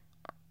dungeon.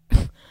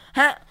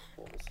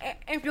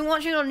 If you're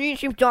watching on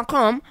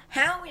YouTube.com,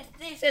 how is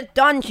this a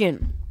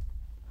dungeon?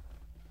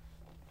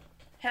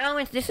 How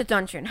is this a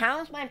dungeon?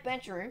 How is my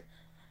bedroom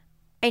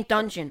a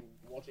dungeon?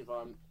 What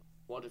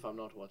if I'm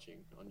not watching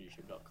on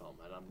YouTube.com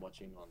and I'm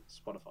watching on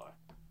Spotify?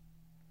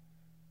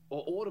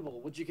 Or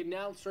Audible, which you can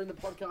now stream the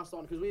podcast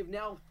on, because we have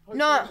now posted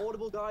No. on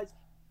Audible, guys.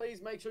 Please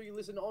make sure you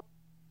listen on.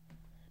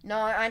 No,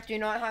 I do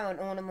not have an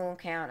Audible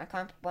account. I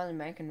can't bother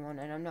making one,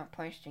 and I'm not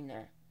posting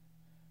that.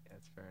 Yeah,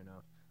 that's fair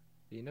enough.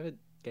 You never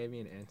gave me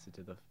an answer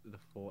to the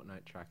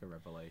Fortnite tracker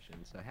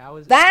revelation. So how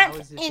is That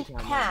this is account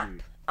cap. not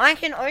you? I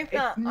can open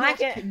up. It's I not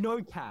can.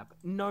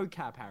 no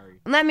cap, Harry.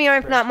 Let me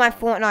open up my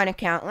RedShark. Fortnite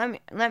account.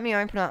 Let me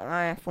open up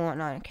my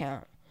Fortnite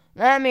account.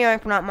 Let me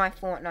open up my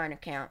Fortnite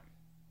account.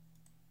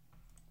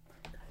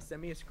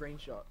 Send me a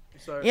screenshot.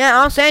 So Yeah,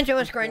 I'll send you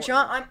a It's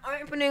screenshot. Fortnite.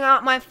 I'm opening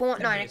up my Send me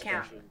Fortnite a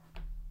account. screenshot.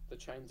 The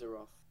chains are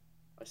off.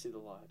 I see the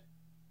light.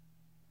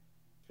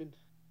 It's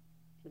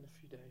been a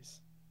few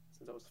days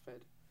since I was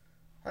fed.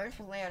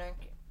 Hopefully I don't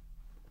get...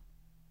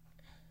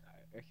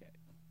 Okay,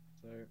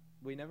 so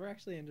we never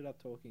actually ended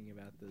up talking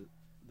about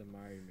the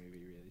Mario movie,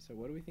 really. So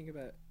what do we think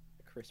about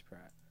Chris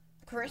Pratt?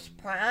 Chris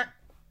Pratt.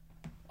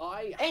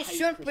 I It hate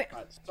should Chris be-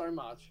 Pratt so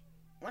much.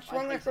 What's I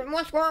wrong with hate it.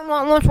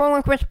 what's wrong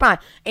with Chris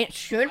Pratt? It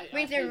should I be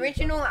hate the it so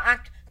original much.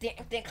 act,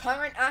 the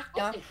current I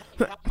actor. hate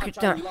how much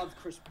I Done. love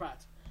Chris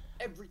Pratt.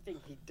 Everything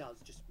he does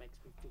just makes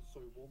me feel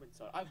so warm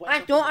inside.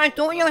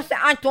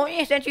 I thought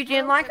you said you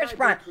didn't like Chris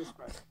Pratt.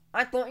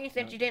 I thought you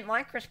said No. you didn't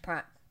like Chris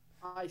Pratt.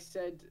 I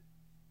said,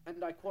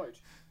 and I quote,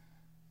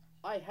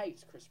 I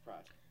hate Chris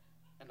Pratt.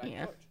 And I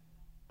Yeah. quote,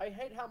 I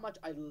hate how much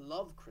I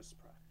love Chris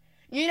Pratt.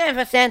 You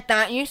never said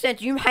that. You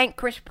said you hate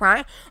Chris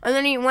Pratt, and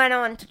then you went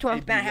on to talk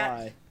Did about you how.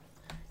 lie?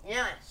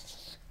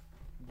 Yes.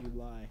 You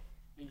lie.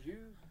 Are you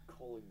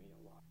calling me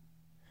a liar?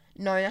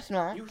 No, that's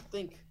not. You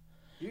think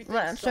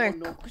Right, so- someone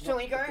knocked so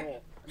we the go- door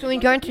and so they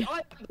we go go to to- me, I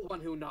am the one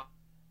who knocked.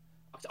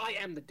 I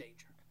am the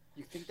danger.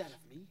 You think that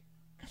of me?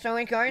 So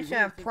we go You to really a think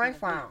that of me?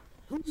 profile.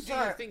 Who do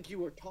So- you think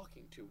you are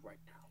talking to right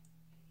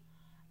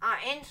now?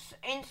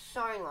 In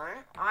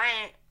solo.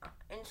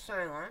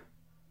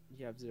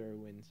 You have 0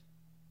 wins.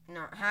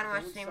 No, how do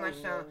I Going see my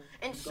solo, solo?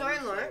 In going solo,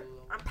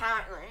 solo.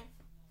 apparently.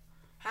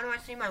 How do I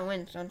see my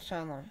wins on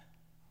solo?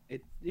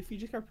 If you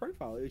just go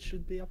profile, it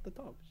should be up the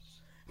top.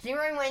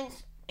 0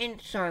 wins in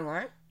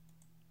solo.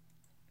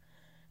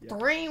 Yeah.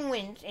 3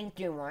 wins in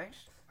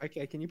duos.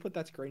 Okay, can you put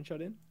that screenshot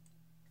in?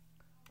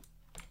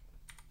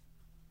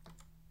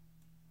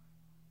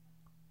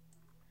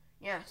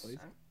 Yes. Please?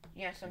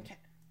 Yes, I'm.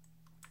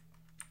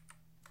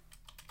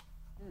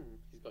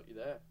 He's got you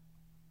there.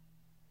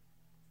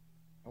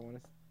 I want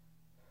to.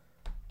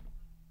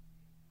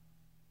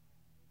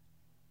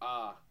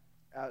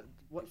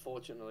 What?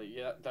 Unfortunately,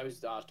 yeah,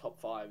 those are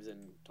top 5s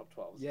and top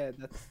 12s.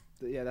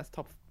 Yeah, that's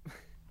top.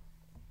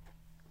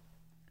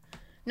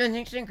 No,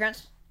 thanks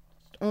against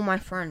all my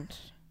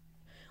friends.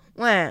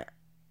 Where?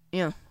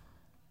 Yeah.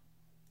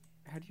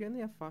 How do you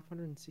only have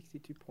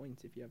 562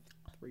 points if you have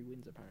 3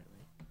 wins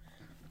apparently?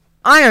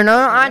 I don't know.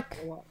 That's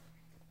a lot.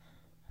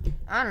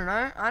 I don't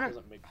know.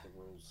 Doesn't make the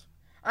rules.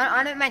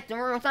 I don't make the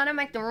rules. I don't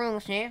make the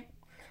rules here.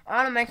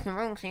 I don't make the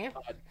rules here.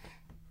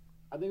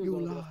 I think You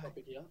we've got a bit lie. off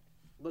topic here.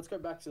 Let's go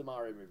back to the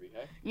Mario movie,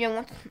 hey?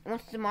 Yeah,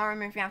 what's the Mario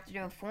movie have to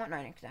do with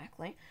Fortnite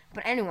exactly?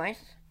 But anyways,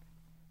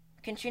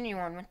 continue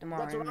on with the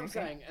Mario That's what I'm movie.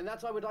 saying, and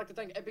that's why we'd like to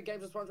thank Epic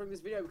Games for sponsoring this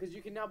video, because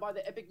you can now buy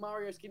the Epic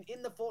Mario skin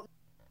in the Fortnite.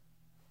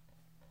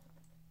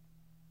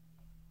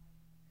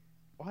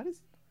 Why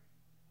does...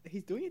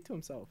 He's doing it to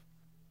himself.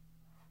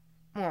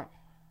 What?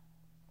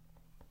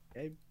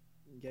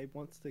 Gabe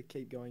wants to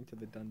keep going to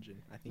the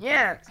dungeon. I think.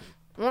 Yeah.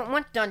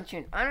 What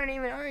dungeon? I don't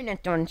even own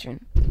that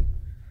dungeon.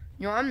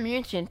 I'm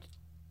muted.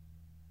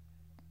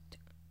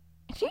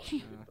 But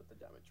the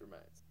damage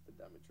remains. The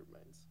damage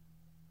remains.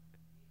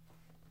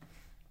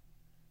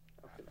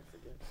 How can I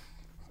forget?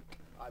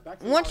 Alright, back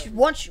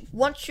to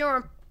What's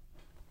your...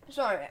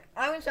 Sorry,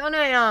 I was on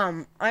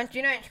a, I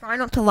did a try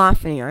not to laugh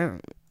video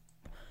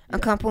a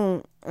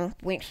couple of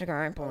weeks ago,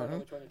 I I don't know believe.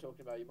 which one you're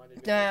talking about. You might need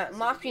to be The more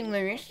laugh you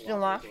specific. lose, the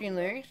laugh you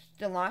lose,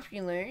 the laugh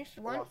you lose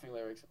one. Laughing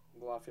lyrics.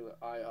 Laughing lyrics.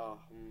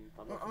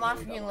 I'm not Laugh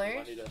familiar you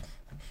with that one. I lose. need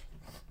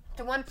to-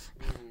 The one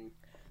Mm.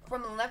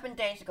 from 11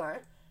 days ago.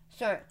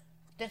 So,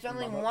 there's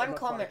only I'm not one quite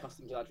comment.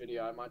 accustomed to that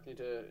video. I might need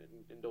to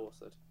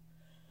endorse it.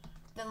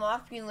 The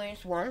laugh you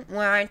lose one,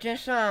 where I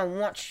just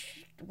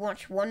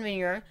watch one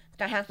video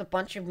that has a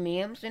bunch of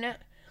memes in it,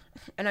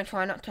 and I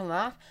try not to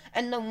laugh.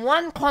 And the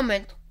one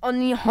comment on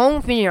the whole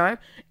video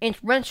is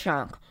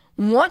RedShark.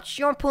 What's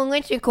your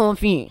political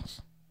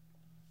views?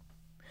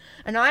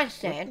 And I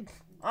said,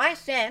 Oh,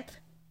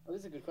 this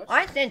is a good question.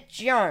 I said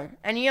Joe,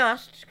 and he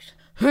asked,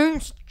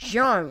 who's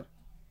Joe?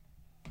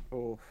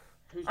 Oh.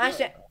 Who's I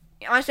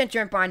Joe? said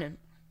Joe Biden.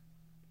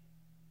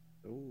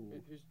 Ooh.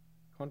 Who's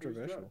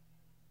Controversial.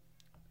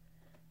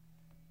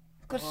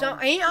 Cause Give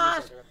me he a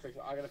asked,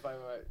 second, I gotta find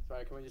my.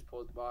 Sorry, can we just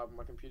pause?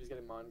 My computer's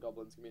getting mind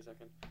goblins. Give me a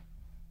second.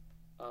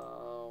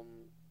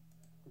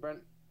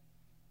 Brent,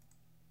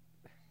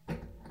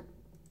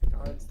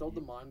 I installed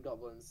the mind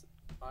goblins.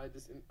 I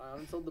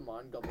uninstalled the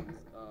mind goblins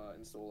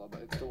installer,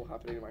 but it's still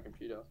happening in my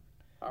computer.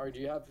 Harry, do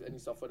you have any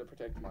software to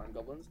protect mind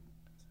goblins?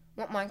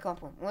 what mind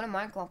goblin? What are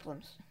mind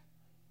goblins?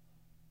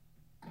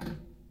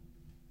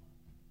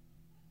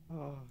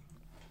 Oh.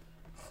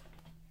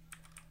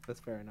 That's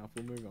fair enough.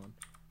 We'll move on.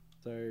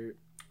 So,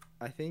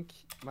 I think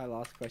my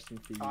last question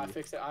for you. I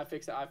fixed it. I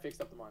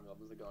fixed up the mind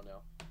goblins. They're gone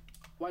now.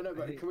 Wait, no,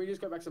 but think- can we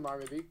just go back to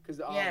Mario movie? Because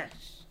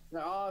Yes.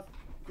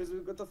 because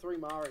we've got the three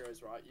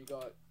Marios, right? You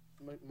got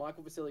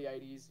Michael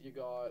Faciliades. You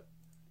got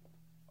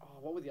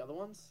what were the other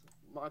ones?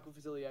 Michael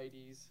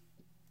Faciliades.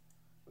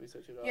 Let me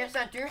search it up. Yes,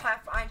 I do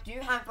have.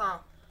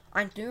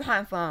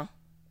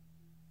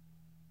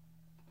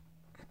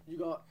 You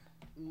got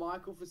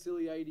Michael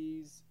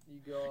Faciliades. You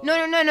got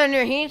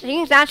No.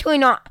 He's actually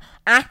not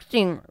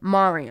acting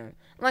Mario.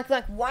 Like,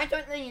 why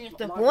don't they use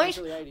the Michael voice?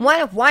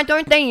 Faciliades. Why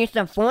don't they use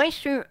the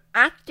voice who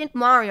acted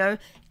Mario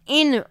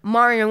in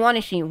Mario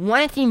Odyssey?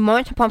 One of the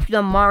most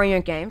popular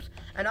Mario games.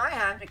 And I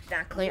have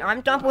exactly.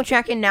 I'm double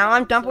checking now.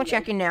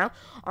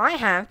 I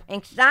have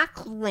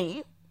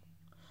exactly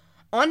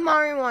on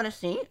Mario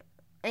Odyssey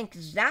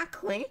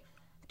exactly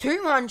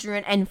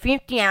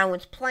 250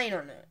 hours played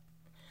on it.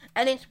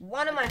 And it's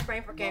one of my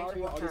favorite games of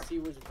Mario all time. Odyssey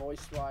was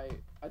voiced by.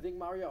 I think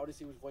Mario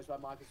Odyssey was voiced by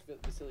Michael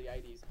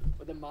Faciliades,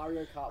 but the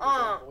Mario Kart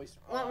was voiced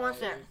by. What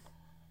was it?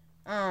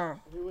 Oh.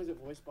 Who was it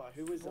voiced by?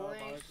 Who was Mario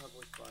Voice- Kart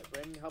voiced by?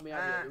 Brandon, help me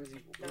out here. Who was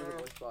it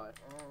voiced by?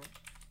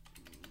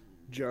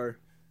 Joe.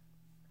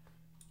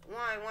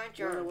 Why No,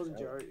 Joe? it wasn't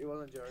Joe. It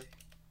wasn't Joe.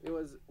 It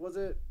was. Was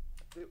it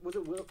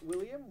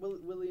William?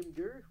 William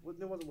Goo? No,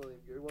 it wasn't William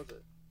Goo, was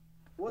it?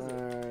 Was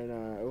it?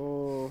 No.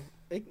 Oh.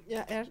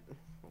 Yeah. I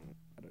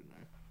don't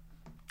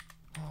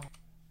know.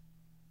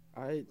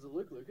 I. Was it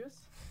Luke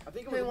Lucas? I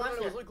think it Who was. was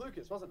It was it? Luke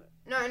Lucas, wasn't it?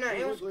 No, It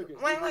it was was.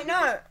 Lucas. Wait,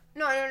 no.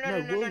 No.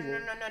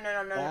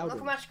 Loudon. Look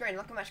at my screen.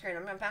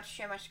 I'm about to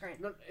share my screen.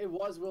 No, it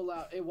was Will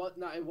Loudon. It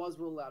was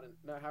Will Loudon.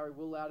 No, Harry,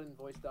 Will Loudon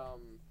voiced No.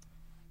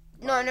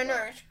 Mario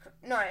Kart.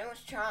 It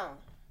was Charles.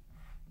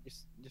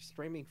 You're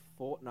streaming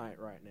Fortnite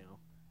right now.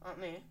 Not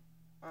me.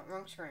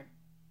 Wrong screen.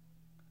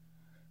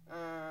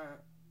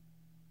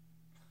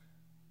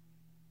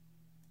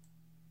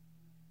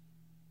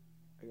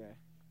 Okay.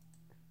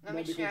 Let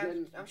me because share.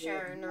 then I'm the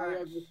sharing the Mario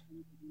rest.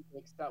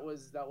 mix, that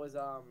was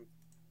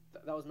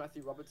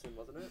Matthew Robertson,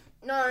 wasn't it?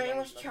 No, Yeah, it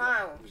was that's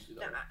Charles. what we did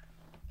that.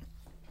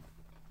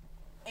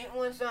 It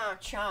was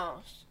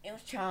Charles. It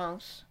was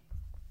Charles.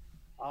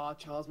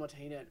 Charles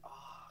Martinet.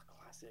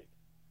 Classic.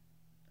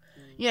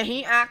 Yeah,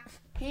 he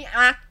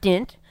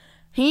acted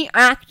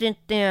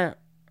the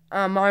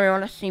Mario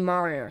Odyssey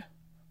Mario.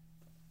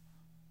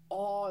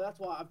 Oh, that's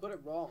why I've got it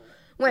wrong.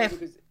 Wait.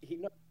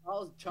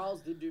 Because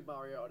Charles did do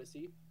Mario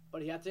Odyssey,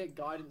 but he had to get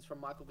guidance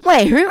from Michael.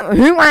 Wait,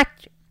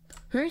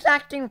 who's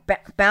acting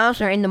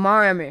Bowser in the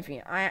Mario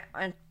movie?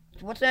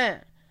 What's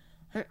that?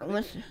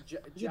 What's?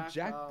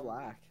 Jack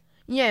Black.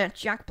 Yeah,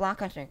 Jack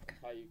Black, I think.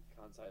 Oh, you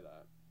can't say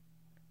that.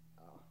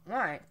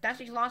 Why? That's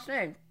his last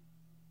name.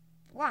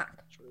 Black.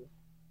 True.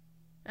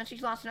 That's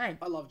his last name.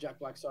 I love Jack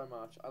Black so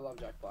much. I love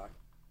Jack Black.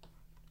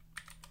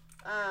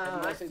 Have you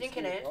I guys seen think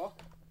School it of is.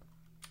 Rock?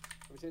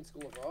 Have you seen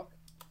School of Rock?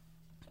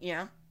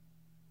 Yeah.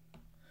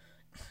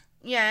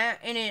 Yeah,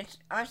 and it's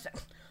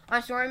I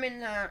saw him in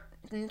the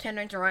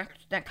Nintendo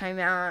Direct that came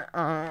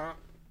out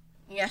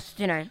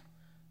yesterday.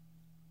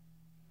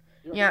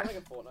 Yeah. You make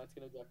a Fortnite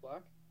skin of Jack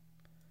Black?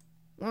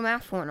 What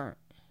about Fortnite?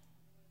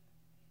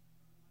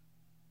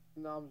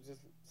 No, I'm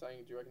just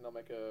saying. Do you reckon they'll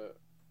make a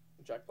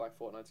Jack Black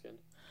Fortnite skin?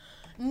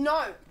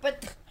 No,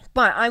 but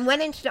I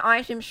went into the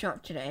item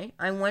shop today.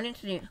 I went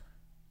into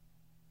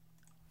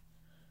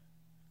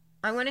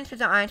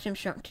the item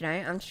shop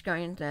today. I'm just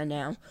going there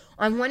now.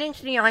 I went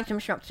into the item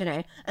shop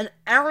today, and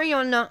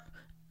Ariana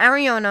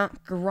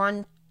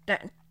Grande.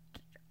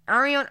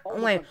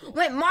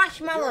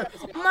 Marshmallow's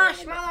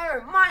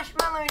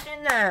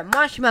in there.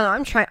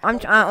 Marshmallow.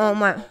 Oh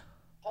my.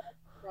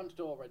 Front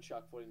door,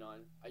 RedShark49.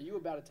 Are you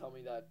about to tell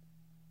me that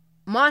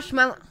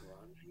Marshmallow.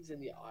 He's in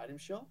the item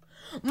shop?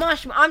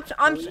 Marshmallow.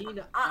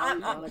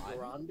 Ariana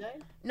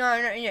Grande? No,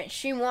 yeah,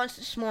 she was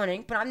this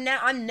morning, but I'm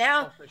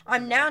now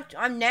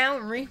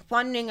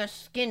refunding a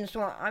skin,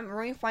 so I'm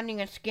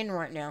refunding a skin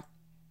right now.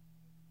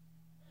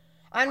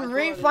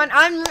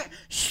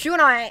 Should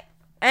I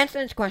answer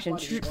this question?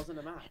 Buddy, it wasn't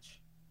a match.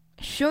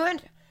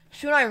 Should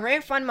I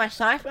refund my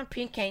Cypher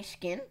PK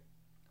skin,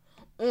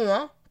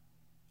 or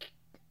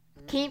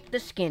keep the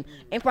skin?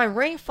 If I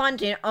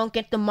refund it, I'll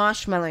get the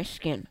Marshmallow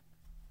skin.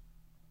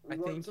 I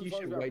think you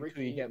should wait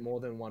till you get more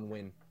than one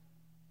win.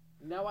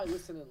 Now I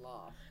listen and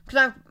laugh.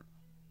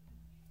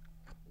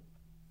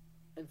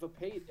 And for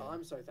Pete,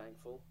 I'm so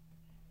thankful.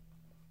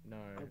 No,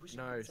 I wish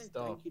I no, could say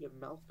stop. Thank you to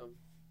Malcolm.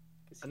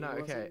 'Cause he No,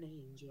 was okay. an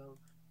angel.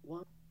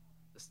 What?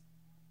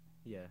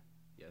 Yeah,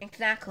 yes.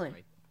 Exactly.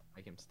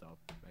 Make him stop.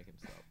 Make him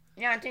stop.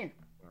 Yeah, I did.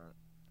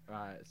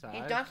 Alright, so He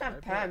does have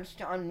perms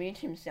to unmute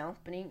himself,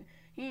 but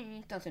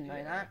he doesn't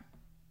know that.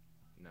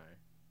 No.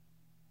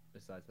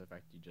 Besides the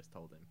fact you just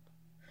told him.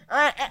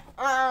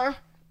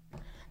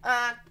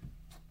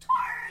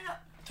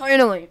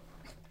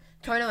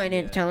 Totally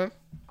didn't tell him.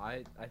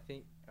 I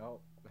think. Oh.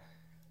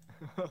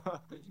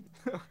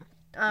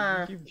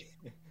 You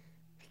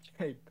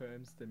gave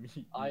perms to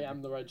me. I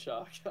am the red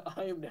shark.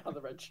 I am now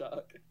the red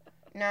shark.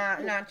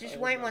 Nah, just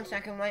wait 1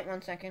 second,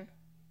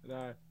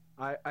 No,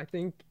 I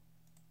think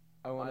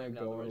I want I to am now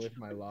go the on red with shark.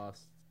 my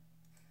last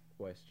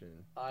question.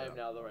 I am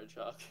now the red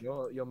shark.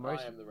 Your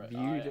most I am the red-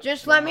 viewed.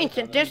 Just let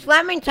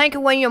me take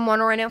away your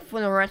moderator for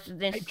the rest of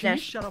this Hey, can you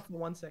session. shut up for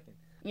 1 second?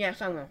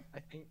 Yes, I will. I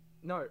think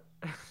no.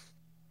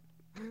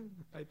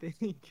 I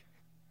think.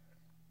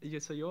 Yeah,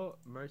 so your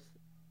most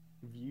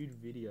viewed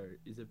video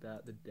is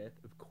about the death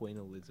of Queen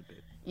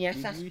Elizabeth. Yes,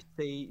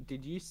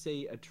 Did you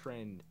see a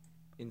trend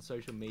in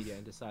social media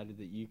and decided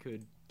that you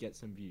could get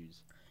some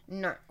views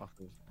no, off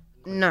of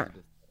Queen No.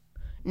 Elizabeth?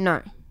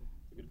 no,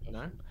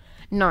 No?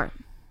 no.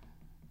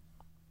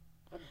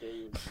 How dare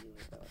you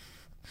insinuate that?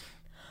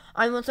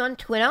 I was on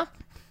Twitter,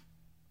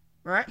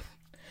 right?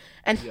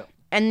 And Yep.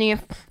 and the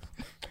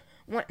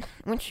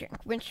which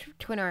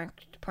Twitter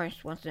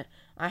post was it?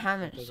 I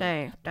haven't Doesn't-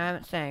 saved.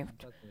 Doesn't really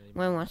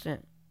Where matter. was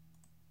it?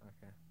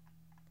 Okay.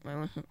 Where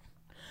was it?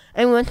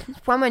 It was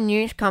from a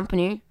news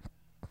company,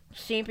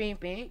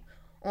 CBB,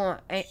 or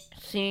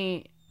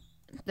Okay,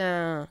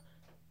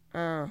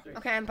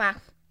 I'm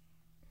back.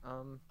 So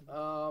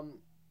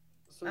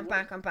I'm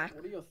what- back.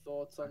 What are your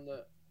thoughts on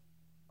the?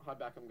 Hi,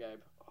 back. I'm Gabe.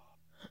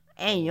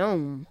 Hey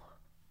yo.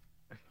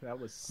 That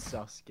was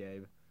sus,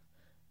 Gabe.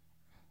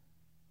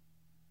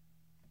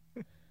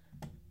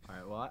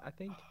 Alright, well, I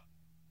think.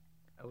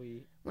 Are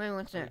we Wait,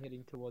 what's it?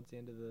 heading towards the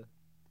end of the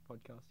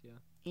podcast? Yeah.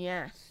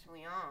 Yes,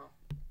 we are.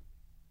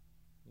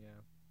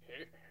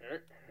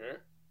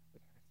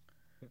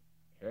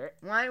 Yeah.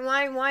 Why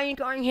are you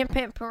going hip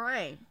hip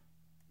parade?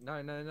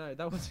 No.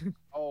 That wasn't.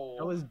 Oh.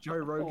 That was Joe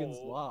Rogan's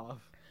Oh.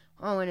 laugh.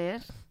 Oh, it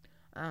is.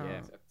 Oh.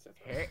 Yeah. Seth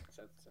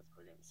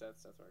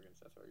Rogen.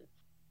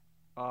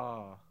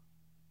 Oh.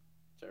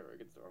 Joe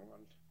Rogan's the wrong one.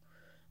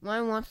 Why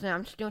was it?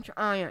 I'm still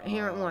oh yeah,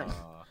 here it was.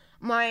 Ah.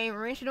 My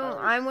original, Oh.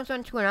 I was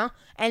on Twitter,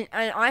 and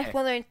I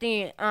followed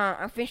the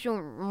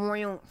official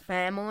royal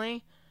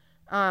family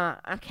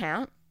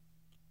account.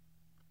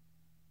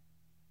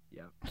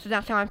 Yeah. So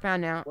that's how I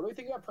found out. What do we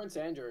think about Prince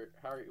Andrew,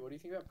 Harry? What do you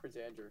think about Prince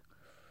Andrew?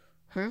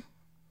 Huh?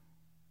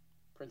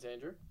 Prince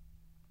Andrew?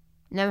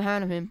 Never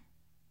heard of him.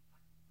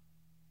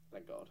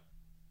 Thank God.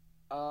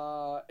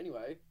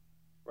 Anyway,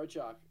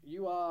 RedShark,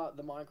 you are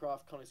the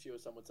Minecraft connoisseur.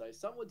 Some would say.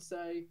 Some would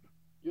say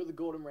you're the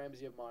Gordon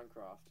Ramsay of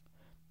Minecraft.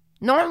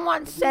 No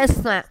one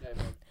says that.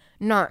 Statement.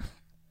 No.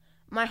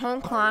 My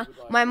whole class, would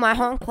like my to-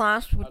 whole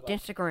class would I'd like-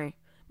 disagree.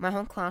 My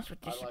whole class would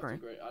I'd disagree.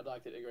 I'd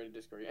like to agree to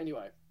disagree.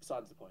 Anyway,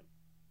 besides the point.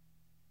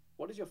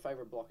 What is your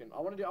favorite block in? I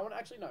want to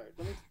actually no.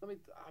 Let me.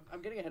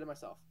 I'm getting ahead of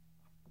myself.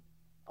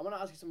 I'm gonna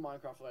ask you some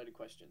Minecraft related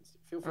questions.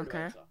 Feel free to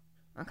Okay. answer.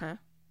 Okay.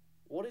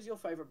 What is your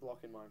favorite block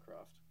in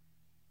Minecraft?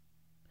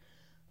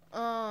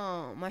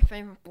 Oh, my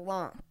favorite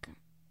block.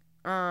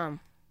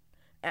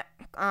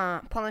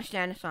 Polished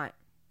andesite.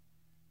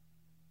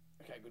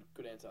 Okay,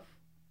 good answer.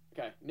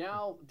 Okay,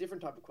 now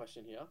different type of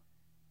question here.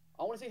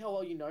 I want to see how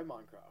well you know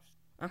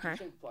Minecraft. Okay. You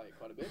seem to play it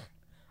quite a bit.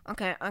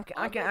 Okay. I'm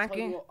I gonna tell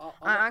can. you what-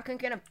 I can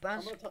get a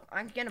bus. gonna tell- I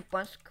can get a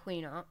bus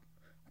quiz.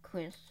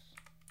 Wait,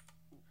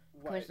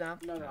 quiz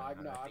up. No, No, I've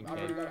I think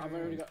already Gabe- got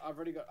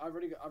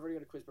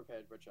a quiz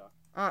prepared,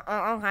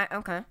 RedShark.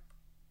 Okay.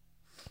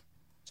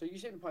 So So you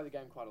seem to play the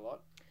game quite a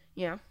lot.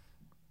 Yeah.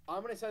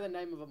 I'm gonna say the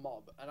name of a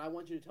mob, and I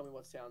want you to tell me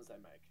what sounds they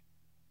make.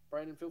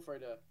 Brandon, feel free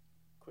to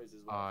quiz as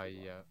well. if you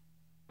like.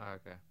 Yeah.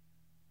 Okay.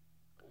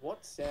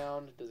 What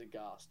sound does a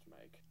ghast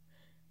make?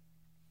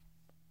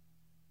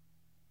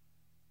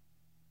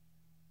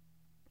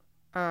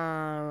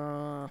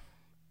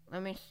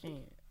 Let me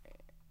see.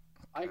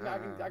 I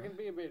can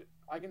be a bit.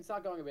 I can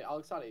start going a bit.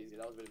 I'll start easy.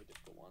 That was a bit of a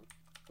difficult one.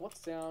 What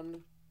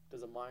sound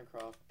does a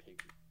Minecraft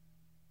pig?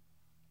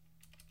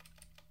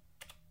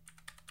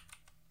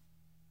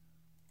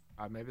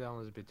 Maybe that one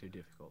was a bit too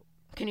difficult.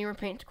 Can you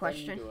repeat the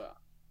question? Brandon, you do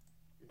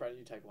it. Brandon,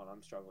 you take one.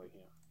 I'm struggling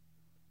here.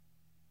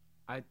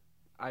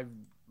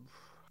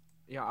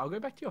 Yeah, I'll go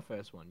back to your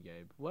first one,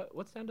 Gabe.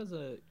 What sound does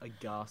a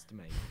ghast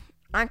make?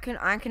 I can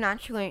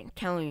actually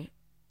tell you.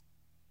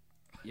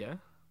 Yeah.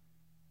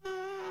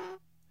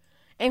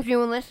 If you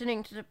were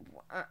listening to the,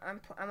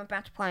 I'm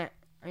about to play it.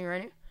 Are you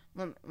ready?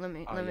 Let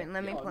me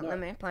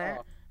play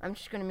it. I'm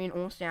just gonna mute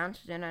all sounds,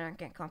 so then I don't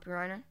get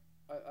copyrighted.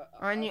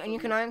 And you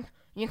can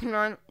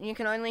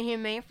only hear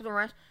me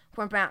for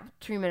about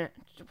 2 minutes,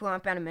 for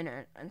about 1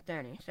 minute and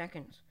 30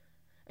 seconds.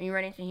 Are you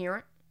ready to hear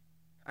it?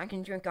 I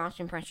can do a ghast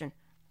impression.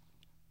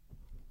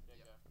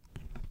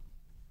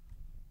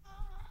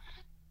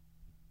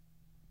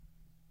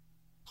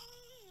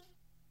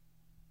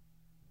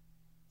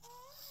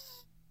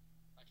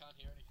 I can't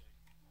hear anything.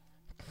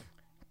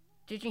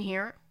 Did you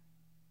hear it?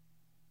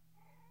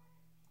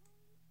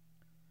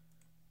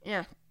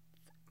 Yeah.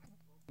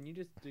 Can you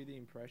just do the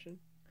impression?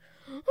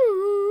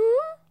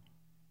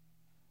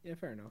 Yeah,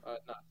 fair enough. No.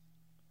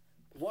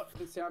 What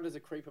sound does a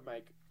creeper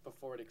make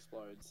before it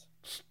explodes?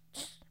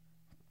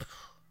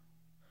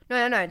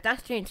 No,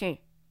 that's TNT.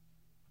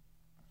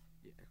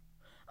 Yeah.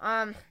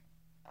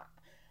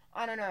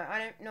 I don't know. I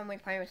don't normally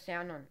play with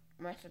sound on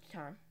most of the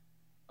time.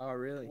 Oh,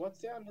 really? What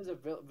sound does a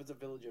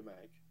villager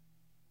make?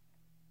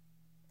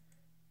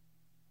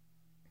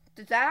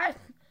 Does that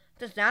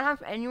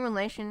have any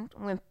relation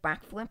with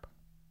backflip?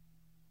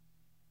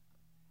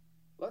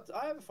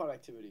 I have a fun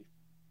activity.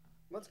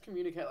 Let's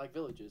communicate like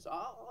villagers.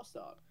 I'll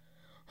start.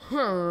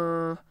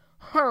 Ooh.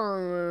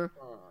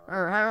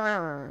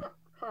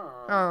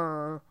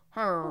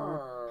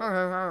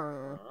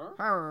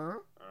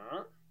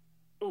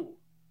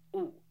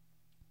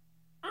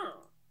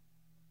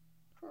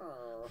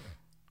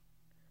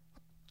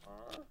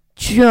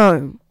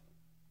 Joe.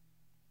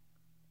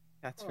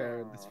 That's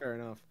fair. That's fair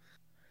enough.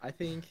 I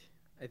think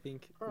we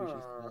should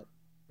start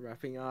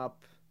wrapping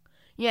up.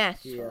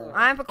 Yes. Yeah.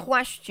 I have a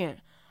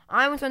question.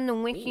 I was on the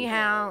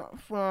WikiHow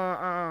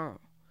for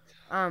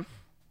I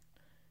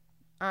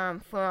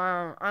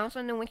was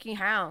on the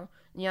WikiHow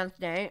the other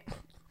day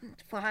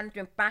for how to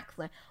do a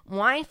backflip.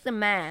 Why is the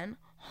man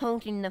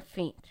holding the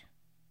feet?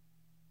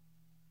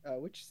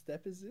 Which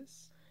step is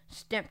this?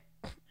 Step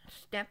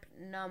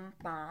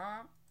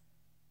number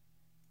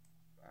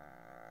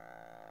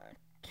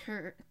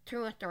 2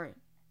 or 3.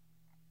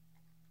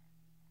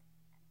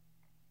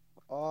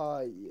 Oh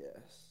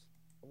yes.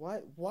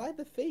 Why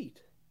the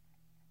feet?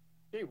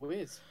 Gee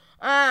whiz.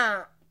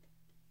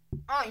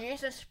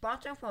 Use a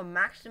spotter for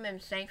maximum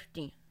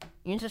safety.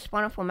 Use a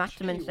spotter for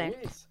maximum Gee safety.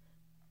 whiz.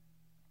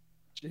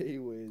 Gee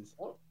whiz.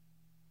 What?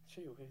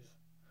 Gee whiz.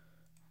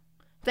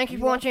 Thank you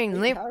for watching.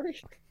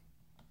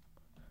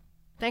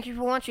 Thank you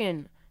for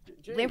watching.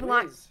 Gee Leave a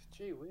like. whiz.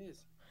 Gee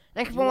whiz.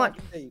 Thank you for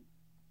watching.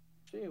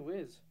 Gee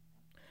whiz.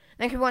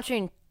 Thank you for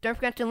watching. Don't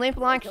forget to leave a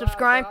like, Can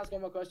subscribe. I ask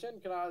one more question?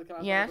 Can I ask one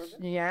more Yes,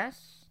 question?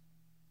 yes.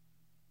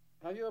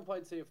 Have you ever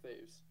played Sea of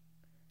Thieves?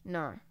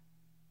 No.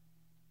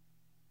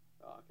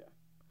 Oh, okay.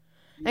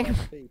 Thank you.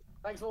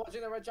 Thanks for watching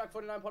the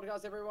RedShark49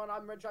 podcast, everyone.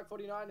 I'm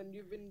RedShark49, and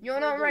you've been...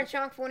 You're not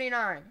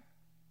RedShark49.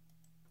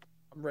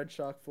 I'm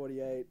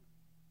RedShark48.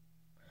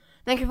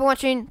 Thank you for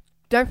watching.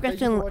 Don't forget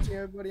Thank you for to watching,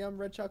 everybody. I'm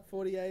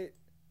RedShark48.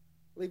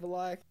 Leave a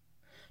like.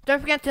 don't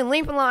forget to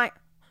leave a like.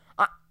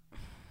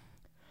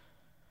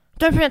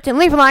 Don't forget to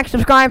leave a like,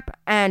 subscribe,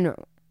 and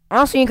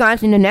I'll see you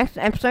guys in the next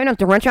episode of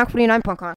the RedShark49 podcast.